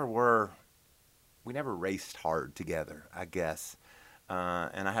 We never raced hard together, I guess.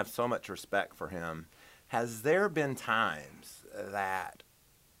 And I have so much respect for him. Has there been times that,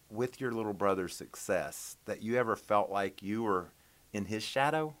 with your little brother's success, that you ever felt like you were in his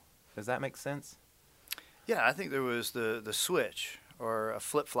shadow? Does that make sense? Yeah, I think there was the switch, or a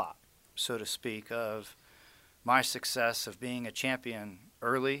flip-flop, so to speak, of my success of being a champion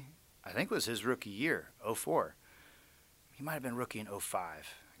early. I think it was his rookie year, 04. He might have been rookie in 05.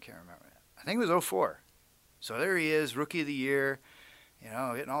 I can't remember. I think it was 04. So there he is, rookie of the year,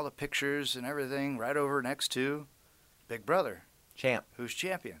 getting all the pictures and everything right over next to Big Brother, Champ. who's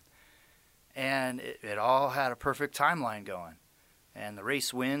champion. And it all had a perfect timeline going. And the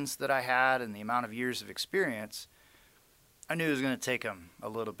race wins that I had and the amount of years of experience, I knew it was going to take him a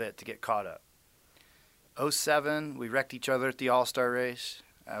little bit to get caught up. 07, we wrecked each other at the All-Star race.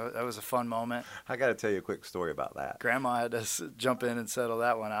 That was a fun moment. I got to tell you a quick story about that. Grandma had to jump in and settle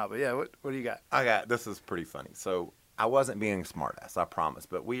that one out. But yeah, what do you got? This is pretty funny. So I wasn't being a smartass, I promise.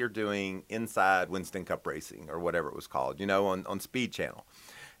 But we are doing inside Winston Cup racing or whatever it was called, you know, on Speed Channel.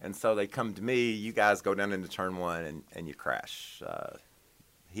 And so they come to me. You guys go down into turn one and you crash.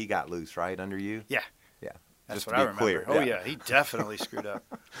 He got loose, right, under you? Yeah. Yeah. That's Just what to I be remember. clear. Oh, yeah. He definitely screwed up.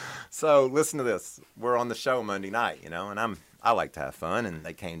 So listen to this. We're on the show Monday night, you know, and I like to have fun. And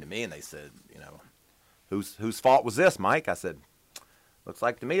they came to me and they said, you know, whose fault was this, Mike? I said, looks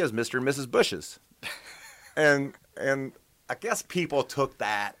like to me it was Mr. and Mrs. Bush's. and I guess people took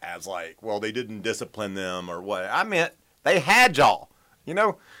that as like, well, they didn't discipline them or what. I meant they had y'all. You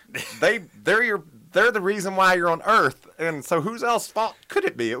know, they're the reason why you're on Earth, and so whose else's fault could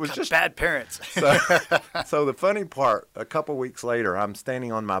it be? It was just bad parents. So the funny part, a couple weeks later, I'm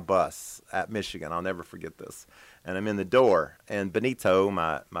standing on my bus at Michigan. I'll never forget this, and I'm in the door, and Benito,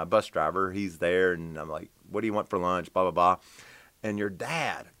 my bus driver, he's there, and I'm like, "What do you want for lunch?" Blah blah blah, and your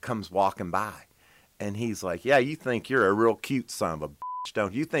dad comes walking by, and he's like, "Yeah, you think you're a real cute son of a."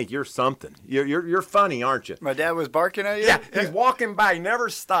 Don't you think you're something? You're funny, aren't you? My dad was barking at you? Yeah, he's walking by. He never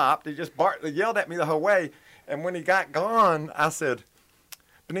stopped. He just yelled at me the whole way. And when he got gone, I said,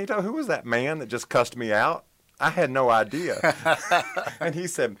 Benito, who was that man that just cussed me out? I had no idea. And he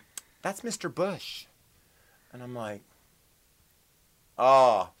said, that's Mr. Bush. And I'm like,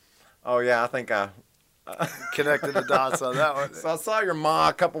 oh yeah, I think I connected the dots on that one. So I saw your ma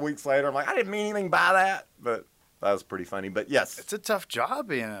a couple weeks later. I'm like, I didn't mean anything by that, but that was pretty funny. But yes. It's a tough job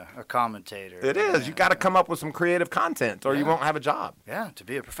being a commentator. It is. You got to come up with some creative content or you won't have a job. Yeah, to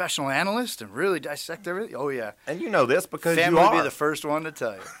be a professional analyst and really dissect everything. Oh, yeah. And you know this because Family you are. would be the first one to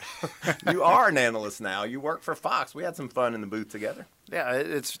tell you. You are an analyst now. You work for Fox. We had some fun in the booth together. Yeah,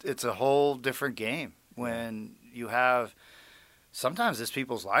 it's a whole different game when you have sometimes it's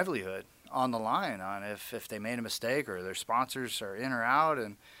people's livelihood on the line on if they made a mistake or their sponsors are in or out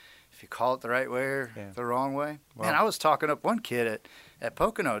and if you call it the right way or the wrong way. Well, man, I was talking up one kid at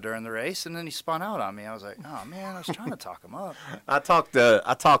Pocono during the race, and then he spun out on me. I was like, oh, man, I was trying to talk him up. I talked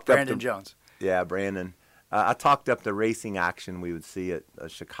Brandon Jones. Yeah, Brandon. I talked up the racing action we would see at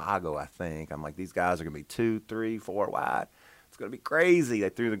Chicago, I think. I'm like, these guys are going to be 2, 3, 4 wide. It's going to be crazy. They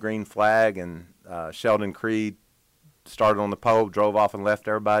threw the green flag, and Sheldon Creed started on the pole, drove off and left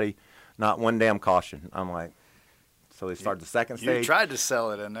everybody. Not one damn caution. I'm like, so they started the second stage. You tried to sell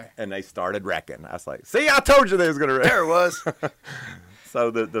it in there. And they started wrecking. I was like, see, I told you they was going to wreck. There it was.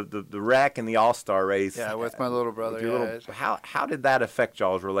 So the wreck and the All-Star race. Yeah, with my little brother. How did that affect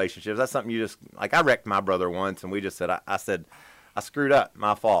y'all's relationships? That's something you just, like I wrecked my brother once, and we just said, I said, I screwed up,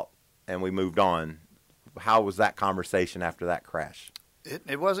 my fault, and we moved on. How was that conversation after that crash?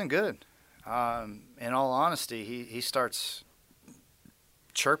 It wasn't good. In all honesty, he starts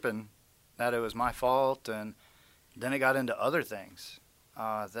chirping that it was my fault, and then it got into other things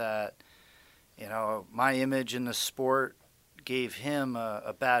that, you know, my image in the sport gave him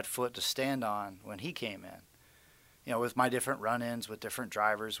a bad foot to stand on when he came in. You know, with my different run-ins with different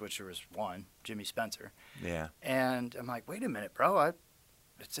drivers, which was one, Jimmy Spencer. Yeah. And I'm like, wait a minute, bro.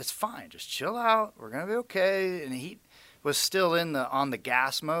 It's fine. Just chill out. We're going to be okay. And he was still on the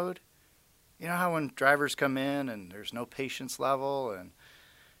gas mode. You know how when drivers come in and there's no patience level and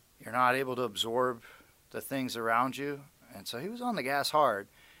you're not able to absorb the things around you. And so he was on the gas hard.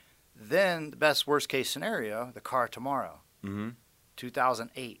 Then the best worst case scenario, the car tomorrow,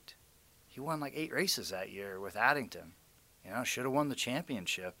 2008. He won like 8 races that year with Addington. You know, should have won the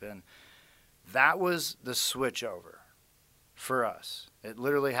championship. And that was the switch over for us. It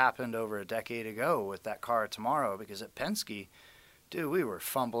literally happened over a decade ago with that car tomorrow because at Penske, dude, we were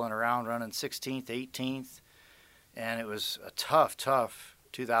fumbling around running 16th, 18th. And it was a tough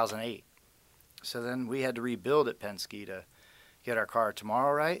 2008. So then we had to rebuild at Penske to get our car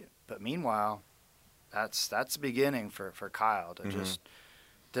tomorrow right. But meanwhile, that's the beginning for Kyle to just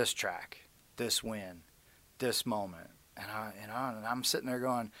this track, this win, this moment. And I'm sitting there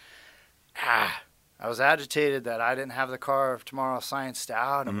going, I was agitated that I didn't have the car tomorrow scienced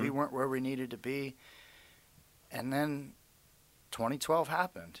out and we weren't where we needed to be. And then 2012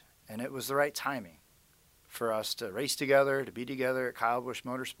 happened, and it was the right timing for us to race together, to be together at Kyle Busch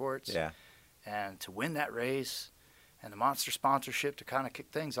Motorsports. Yeah. And to win that race and the Monster sponsorship to kind of kick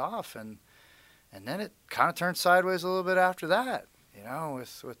things off. And then it kind of turned sideways a little bit after that, you know,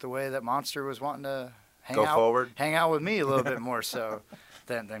 with the way that Monster was wanting to hang out with me a little bit more so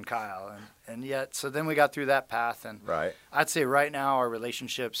than Kyle. And yet, so then we got through that path. And right. I'd say right now our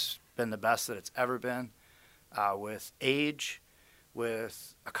relationship's been the best that it's ever been with age,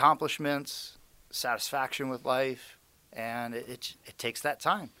 with accomplishments, satisfaction with life. And it takes that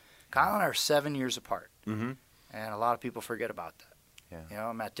time. Kyle and I are 7 years apart, and a lot of people forget about that. Yeah. You know,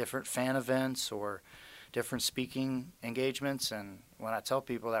 I'm at different fan events or different speaking engagements. And when I tell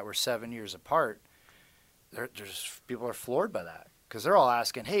people that we're 7 years apart, there's people are floored by that because they're all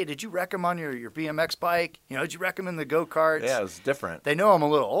asking, hey, did you wreck him on your BMX bike? Did you wreck him in the go-karts? Yeah, it's different. They know I'm a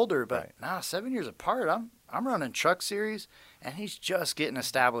little older, but Right. now 7 years apart, I'm running Truck Series, and he's just getting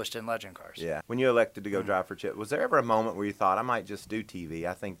established in legend cars. Yeah. When you elected to go drive for Chip, was there ever a moment where you thought, I might just do TV?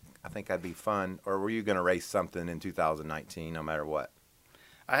 I think I'd be fun. Or were you going to race something in 2019 no matter what?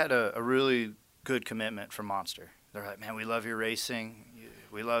 I had a really good commitment from Monster. They're like, man, we love your racing.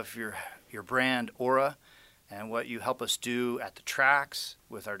 We love your brand, Aura, and what you help us do at the tracks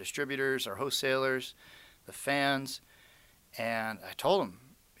with our distributors, our wholesalers, the fans. And I told them,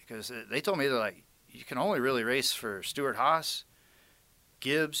 because they told me, they're like, you can only really race for Stuart Haas,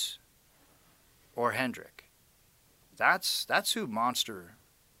 Gibbs, or Hendrick. That's who Monster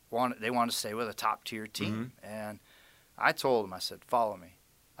wanted. They wanted to stay with a top-tier team. Mm-hmm. And I told them, I said, follow me.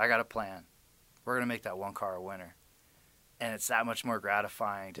 I got a plan. We're going to make that one car a winner. And it's that much more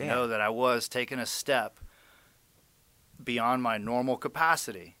gratifying to know that I was taking a step beyond my normal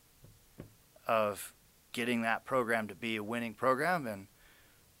capacity of getting that program to be a winning program. And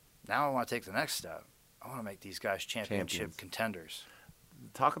now I want to take the next step. I want to make these guys championship contenders.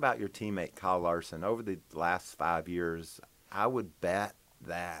 Talk about your teammate, Kyle Larson. Over the last 5 years, I would bet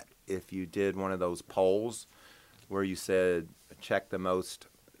that if you did one of those polls where you said, check the most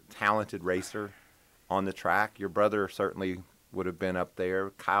talented racer on the track, your brother certainly would have been up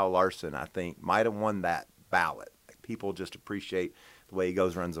there. Kyle Larson, I think, might have won that ballot. People just appreciate the way he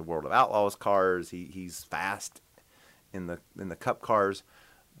goes, runs the World of Outlaws cars. He's fast in the Cup cars.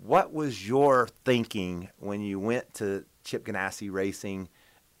 What was your thinking when you went to Chip Ganassi Racing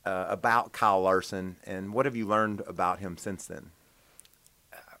about Kyle Larson, and what have you learned about him since then?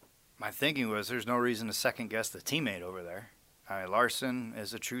 My thinking was there's no reason to second-guess the teammate over there. Larson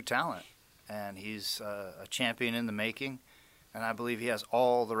is a true talent, and he's a champion in the making, and I believe he has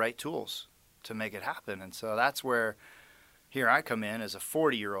all the right tools to make it happen. And so that's where here I come in as a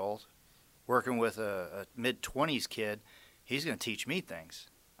 40-year-old working with a mid-20s kid. He's going to teach me things.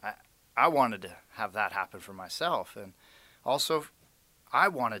 I wanted to have that happen for myself, and also I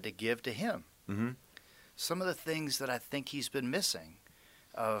wanted to give to him some of the things that I think he's been missing,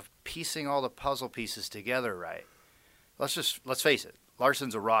 of piecing all the puzzle pieces together right. Let's face it,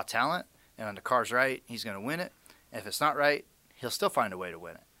 Larson's a raw talent, and when the car's right, he's going to win it. And if it's not right, he'll still find a way to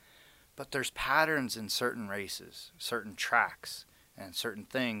win it. But there's patterns in certain races, certain tracks, and certain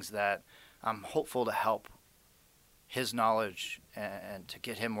things that I'm hopeful to help his knowledge and to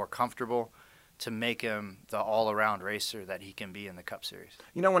get him more comfortable, to make him the all-around racer that he can be in the Cup Series.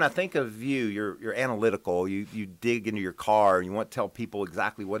 When I think of you, you're analytical. You dig into your car, and you want to tell people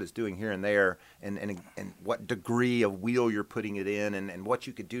exactly what it's doing here and there, and what degree of wheel you're putting it in, and what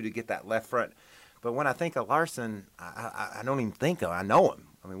you could do to get that left front. But when I think of Larson, I don't even think of. I know him.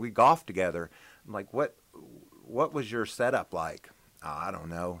 I mean, we golfed together. I'm like, what was your setup like? I don't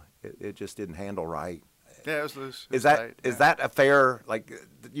know. It just didn't handle right. Yeah, it was loose. Is that a fair, like,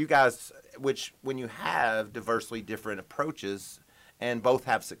 you guys, which when you have diversely different approaches and both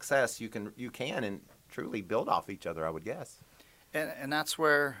have success, you can and truly build off each other, I would guess. And that's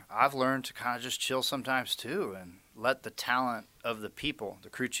where I've learned to kind of just chill sometimes too, and let the talent of the people, the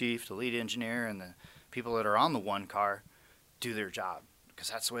crew chief, the lead engineer, and the people that are on the one car do their job.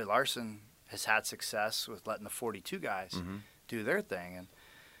 Because that's the way Larson has had success, with letting the 42 guys do their thing.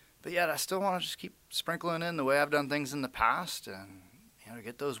 But yet I still want to just keep sprinkling in the way I've done things in the past, and to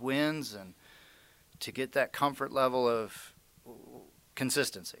get those wins and to get that comfort level of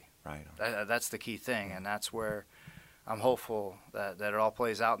consistency. Right. That's the key thing, and that's where I'm hopeful that it all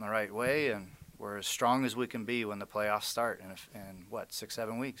plays out in the right way, and we're as strong as we can be when the playoffs start in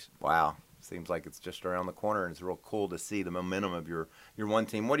 6-7 weeks. Wow. Seems like it's just around the corner, and it's real cool to see the momentum of your one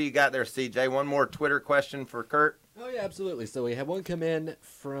team. What do you got there, CJ? One more Twitter question for Kurt? Oh, yeah, absolutely. So we have one come in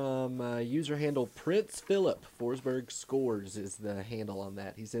from user handle Prince Phillip. Forsberg Scores is the handle on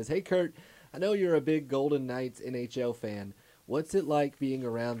that. He says, hey, Kurt, I know you're a big Golden Knights NHL fan. What's it like being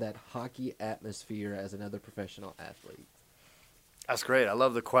around that hockey atmosphere as another professional athlete? That's great. I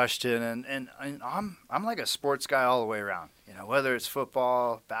love the question, and I'm like a sports guy all the way around. Whether it's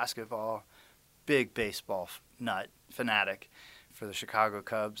football, basketball, big baseball nut, fanatic for the Chicago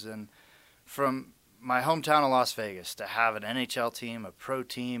Cubs. And from my hometown of Las Vegas to have an NHL team, a pro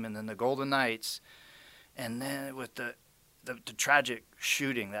team, and then the Golden Knights, and then with the tragic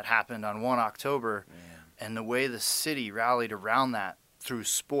shooting that happened on 1 October, and the way the city rallied around that through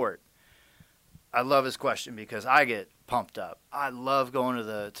sport, I love his question because I get pumped up. I love going to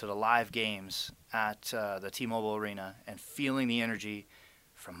the live games at the T-Mobile Arena and feeling the energy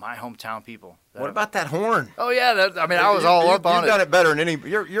from my hometown people. What about that horn? Oh yeah, I was all up on it. You've done it better than any.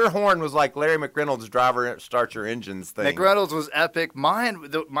 Your horn was like Larry McReynolds' driver start your engines thing. McReynolds was epic.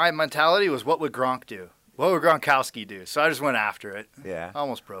 My mentality was, what would Gronk do? What would Gronkowski do? So I just went after it. Yeah. I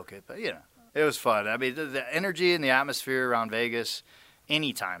almost broke it, but it was fun. I mean, the energy and the atmosphere around Vegas,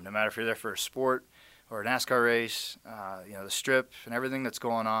 anytime, no matter if you're there for a sport or a NASCAR race, the strip and everything that's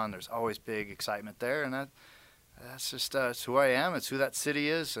going on, there's always big excitement there, and that's just it's who I am. It's who that city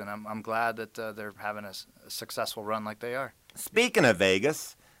is, and I'm glad that they're having a successful run like they are. Speaking of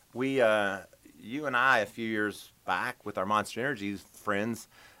Vegas, we you and I a few years back with our Monster Energy friends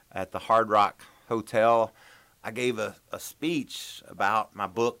at the Hard Rock Hotel, I gave a speech about my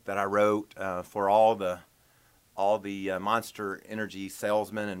book that I wrote for all the Monster Energy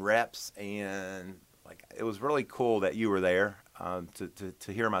salesmen and reps, and it was really cool that you were there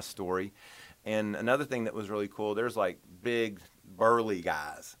to hear my story. And another thing that was really cool, there's big burly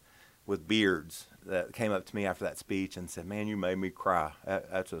guys with beards that came up to me after that speech and said, "Man, you made me cry.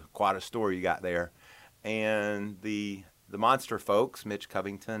 That's quite a story you got there." And the Monster folks, Mitch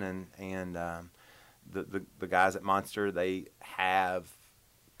Covington and the guys at Monster, they have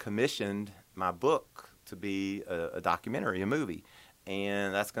commissioned my book to be a documentary, a movie,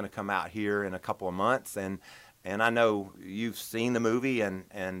 and that's going to come out here in a couple of months. And I know you've seen the movie,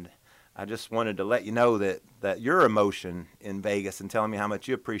 and I just wanted to let you know that your emotion in Vegas and telling me how much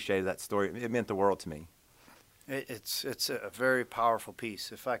you appreciated that story, it meant the world to me. It's a very powerful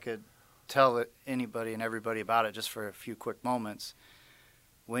piece. If I could tell anybody and everybody about it just for a few quick moments,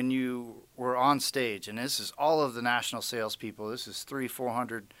 when you were on stage, and this is all of the national salespeople, this is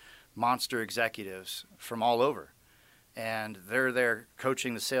 300-400 Monster executives from all over, and they're there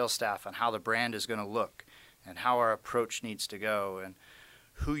coaching the sales staff on how the brand is going to look and how our approach needs to go, and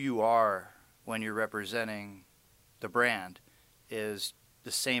who you are when you're representing the brand is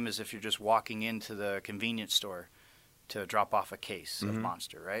the same as if you're just walking into the convenience store to drop off a case of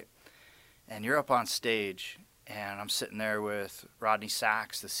Monster, right? And you're up on stage, and I'm sitting there with Rodney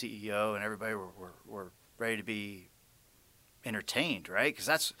Sachs, the CEO, and everybody. We're ready to be entertained, right?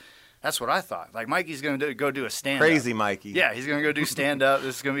 Because that's what I thought. Mikey's going to go do a stand-up. Crazy Mikey. Yeah, he's going to go do stand-up.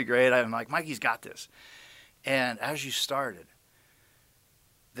 This is going to be great. I'm like, Mikey's got this. And as you started,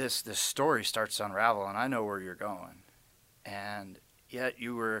 this story starts to unravel, and I know where you're going. And yet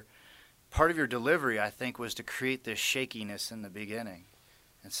you were part of your delivery, I think, was to create this shakiness in the beginning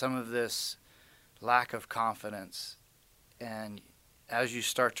and some of this lack of confidence. And as you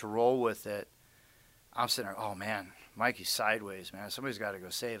start to roll with it, I'm sitting there, oh man, Mikey's sideways, man. Somebody's got to go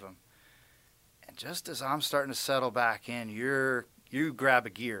save him. And just as I'm starting to settle back in, you grab a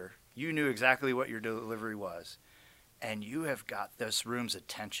gear. You knew exactly what your delivery was. And you have got this room's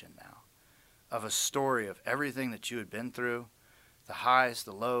attention now of a story of everything that you had been through, the highs,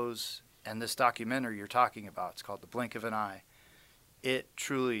 the lows, and this documentary you're talking about. It's called The Blink of an Eye. It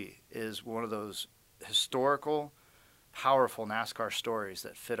truly is one of those historical, powerful NASCAR stories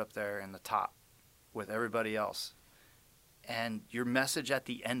that fit up there in the top with everybody else. And your message at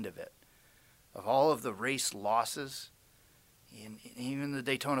the end of it, of all of the race losses, and even the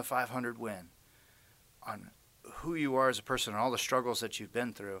Daytona 500 win, on who you are as a person and all the struggles that you've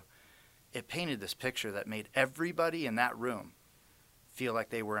been through, it painted this picture that made everybody in that room feel like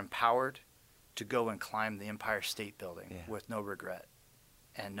they were empowered to go and climb the Empire State Building with no regret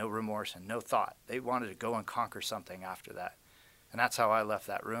and no remorse and no thought. They wanted to go and conquer something after that. And that's how I left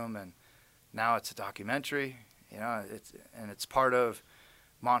that room. And now it's a documentary, it's part of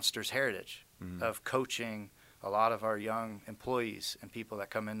Monster's heritage of coaching a lot of our young employees and people that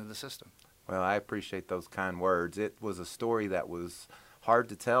come into the system. Well, I appreciate those kind words. It was a story that was hard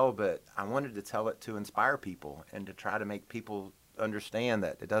to tell, but I wanted to tell it to inspire people and to try to make people understand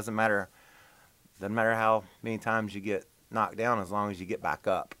that it doesn't matter how many times you get knocked down as long as you get back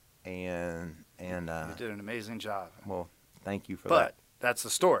up. And you did an amazing job. Well, thank you for that. But that's the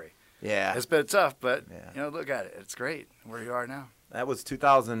story. Yeah. It's been tough, but look at it. It's great where you are now. That was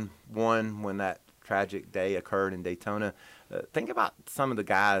 2001 when that tragic day occurred in Daytona. Think about some of the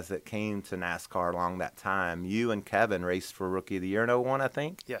guys that came to NASCAR along that time. You and Kevin raced for Rookie of the Year in 01, I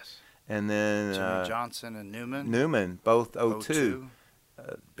think. Yes. And then Jimmy Johnson and Newman. Newman, both 02.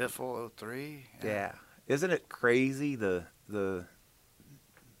 Biffle 03. Yeah. Isn't it crazy the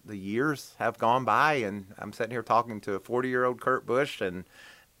years have gone by, and I'm sitting here talking to a 40-year-old Kurt Busch,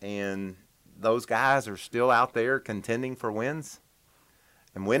 and those guys are still out there contending for wins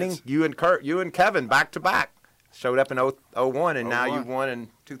and winning. Yes. You and Kevin back to back showed up in 01, and now you've won in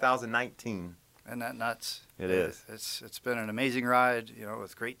 2019. Isn't that nuts? It is. It's been an amazing ride,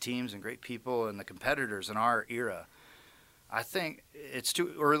 with great teams and great people and the competitors in our era. I think it's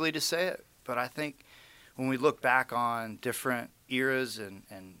too early to say it, but I think when we look back on different eras and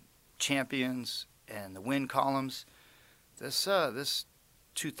champions and the win columns, this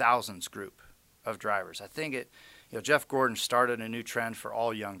 2000s group of drivers, I think Jeff Gordon started a new trend for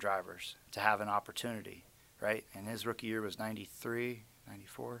all young drivers to have an opportunity, right? And his rookie year was 93,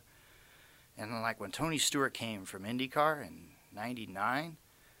 94. And then like when Tony Stewart came from IndyCar in 99,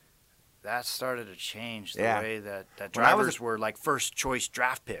 that started to change the way that drivers were like first choice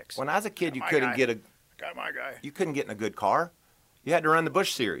draft picks. When I was a kid, you couldn't get my guy. You couldn't get in a good car. You had to run the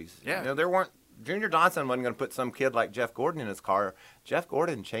Busch Series. Yeah. There weren't. Junior Johnson wasn't going to put some kid like Jeff Gordon in his car. Jeff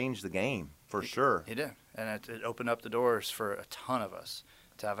Gordon changed the game for sure. He did, and it opened up the doors for a ton of us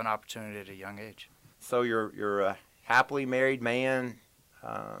to have an opportunity at a young age. So you're a happily married man.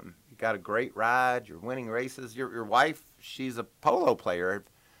 You got a great ride. You're winning races. Your wife, she's a polo player.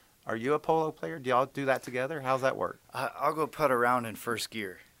 Are you a polo player? Do y'all do that together? How's that work? I'll go putt around in first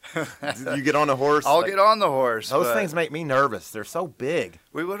gear. You get on the horse? I'll get on the horse. Those things make me nervous. They're so big.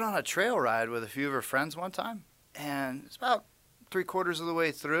 We went on a trail ride with a few of our friends one time, and it's about 3/4 of the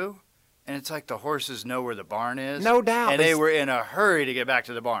way through, and it's like the horses know where the barn is. No doubt. And they were in a hurry to get back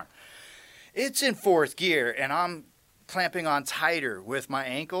to the barn. It's in fourth gear, and I'm clamping on tighter with my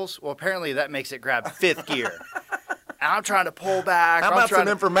ankles. Well, apparently that makes it grab fifth gear. And I'm trying to pull back. How about some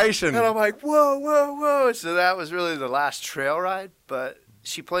information? And I'm like, whoa, whoa, whoa. So that was really the last trail ride, but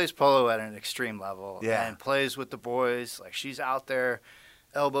she plays polo at an extreme level and plays with the boys. Like, she's out there,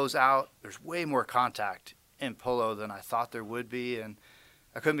 elbows out. There's way more contact in polo than I thought there would be, and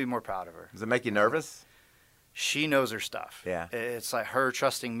I couldn't be more proud of her. Does it make you nervous? She knows her stuff. Yeah. It's like her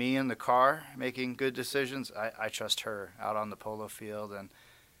trusting me in the car, making good decisions. I trust her out on the polo field, and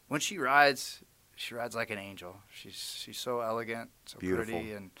when she rides like an angel. She's so elegant, so beautiful.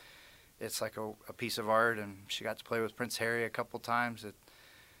 Pretty, and it's like a piece of art, and she got to play with Prince Harry a couple times.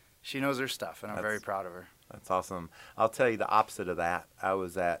 She knows her stuff, and I'm very proud of her. That's awesome. I'll tell you the opposite of that. I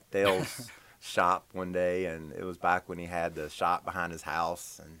was at Dale's shop one day, and it was back when he had the shop behind his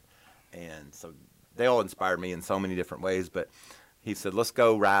house, and so Dale inspired me in so many different ways, but he said, let's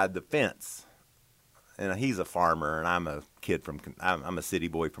go ride the fence. And he's a farmer, and I'm a city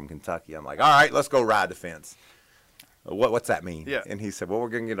boy from Kentucky. I'm like, all right, let's go ride the fence. What's that mean? Yeah. And he said, well, we're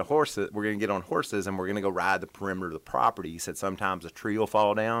going to get on horses, and we're going to go ride the perimeter of the property. He said, sometimes a tree will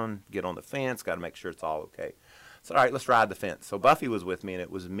fall down, get on the fence, got to make sure it's all okay. So, all right, let's ride the fence. So Buffy was with me, and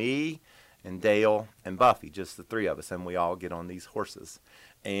it was me and Dale and Buffy, just the three of us, and we all get on these horses.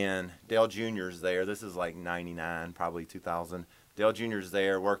 And Dale Jr.'s there. This is like 99, probably 2000. Dale Jr.'s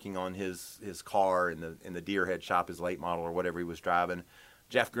there working on his car in the Deerhead shop, his late model or whatever he was driving.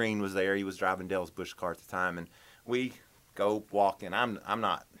 Jeff Green was there. He was driving Dale's Busch car at the time, and we go walking. I'm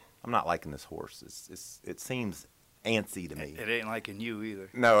not liking this horse. It seems antsy to me. It ain't liking you either.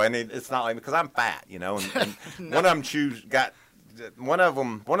 No, and it's not like, because I'm fat, and no. One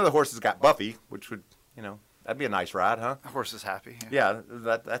of the horses got Buffy, which would, that'd be a nice ride, huh? The horse is happy. Yeah,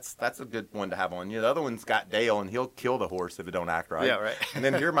 that's a good one to have on you. The other one's got Dale, and he'll kill the horse if it don't act right. Yeah, right. And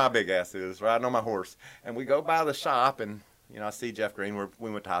then here my big ass is riding on my horse, and we go by the shop, and I see Jeff Green.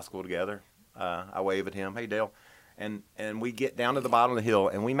 We went to high school together. I wave at him, hey Dale, and we get down to the bottom of the hill,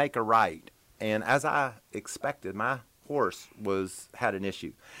 and we make a right. And as I expected, my horse had an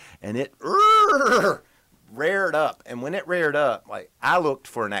issue, and it reared up, and when it reared up, like, I looked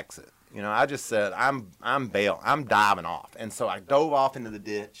for an exit. I just said, I'm diving off. And so I dove off into the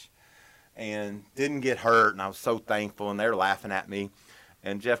ditch and didn't get hurt, and I was so thankful, and they were laughing at me.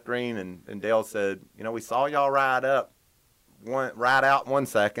 And Jeff Green and Dale said, we saw y'all ride out 1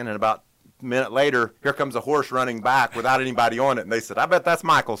 second, and about a minute later, here comes a horse running back without anybody on it. And they said, I bet that's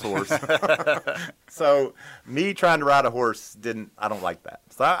Michael's horse. So me trying to ride a horse, I don't like that.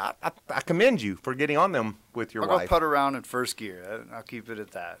 So I commend you for getting on them with your wife. I'll go putt around in first gear. I'll keep it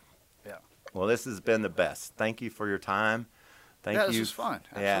at that. Yeah. Well, this has been the best. Thank you for your time. Thank you. This was fun.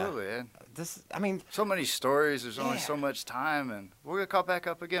 Absolutely. Yeah. So many stories. There's only so much time, and we're going to call back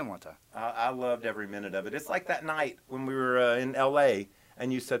up again one time. I loved every minute of it. It's like that night when we were in L.A.,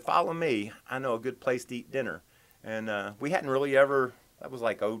 and you said, follow me. I know a good place to eat dinner. And we hadn't really ever, that was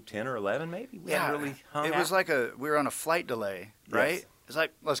like 10 or 11 maybe? We hadn't really hung out. It was like we were on a flight delay, right? Yes. It's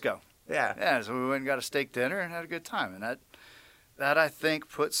like, let's go. Yeah. Yeah, so we went and got a steak dinner and had a good time. And that I think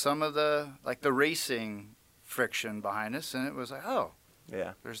put some of the racing friction behind us, and it was like, oh,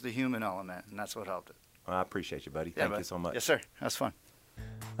 yeah, there's the human element, and that's what helped it. Well, I appreciate you, buddy. Thank you so much. Yes, sir. That was fun.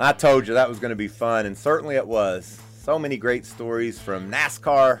 I told you that was going to be fun, and certainly it was. So many great stories from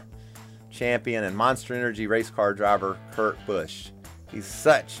NASCAR champion and Monster Energy race car driver Kurt Busch. He's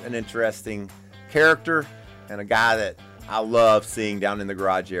such an interesting character and a guy that I love seeing down in the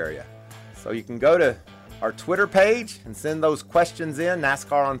garage area. So you can go to our Twitter page and send those questions in,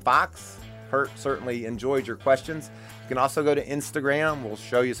 NASCAR on Fox. Kurt certainly enjoyed your questions. You can also go to Instagram. We'll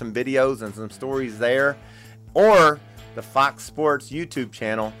show you some videos and some stories there. Or the Fox Sports YouTube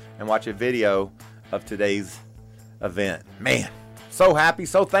channel and watch a video of today's event. Man, so happy,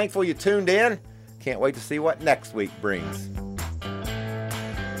 so thankful you tuned in. Can't wait to see what next week brings.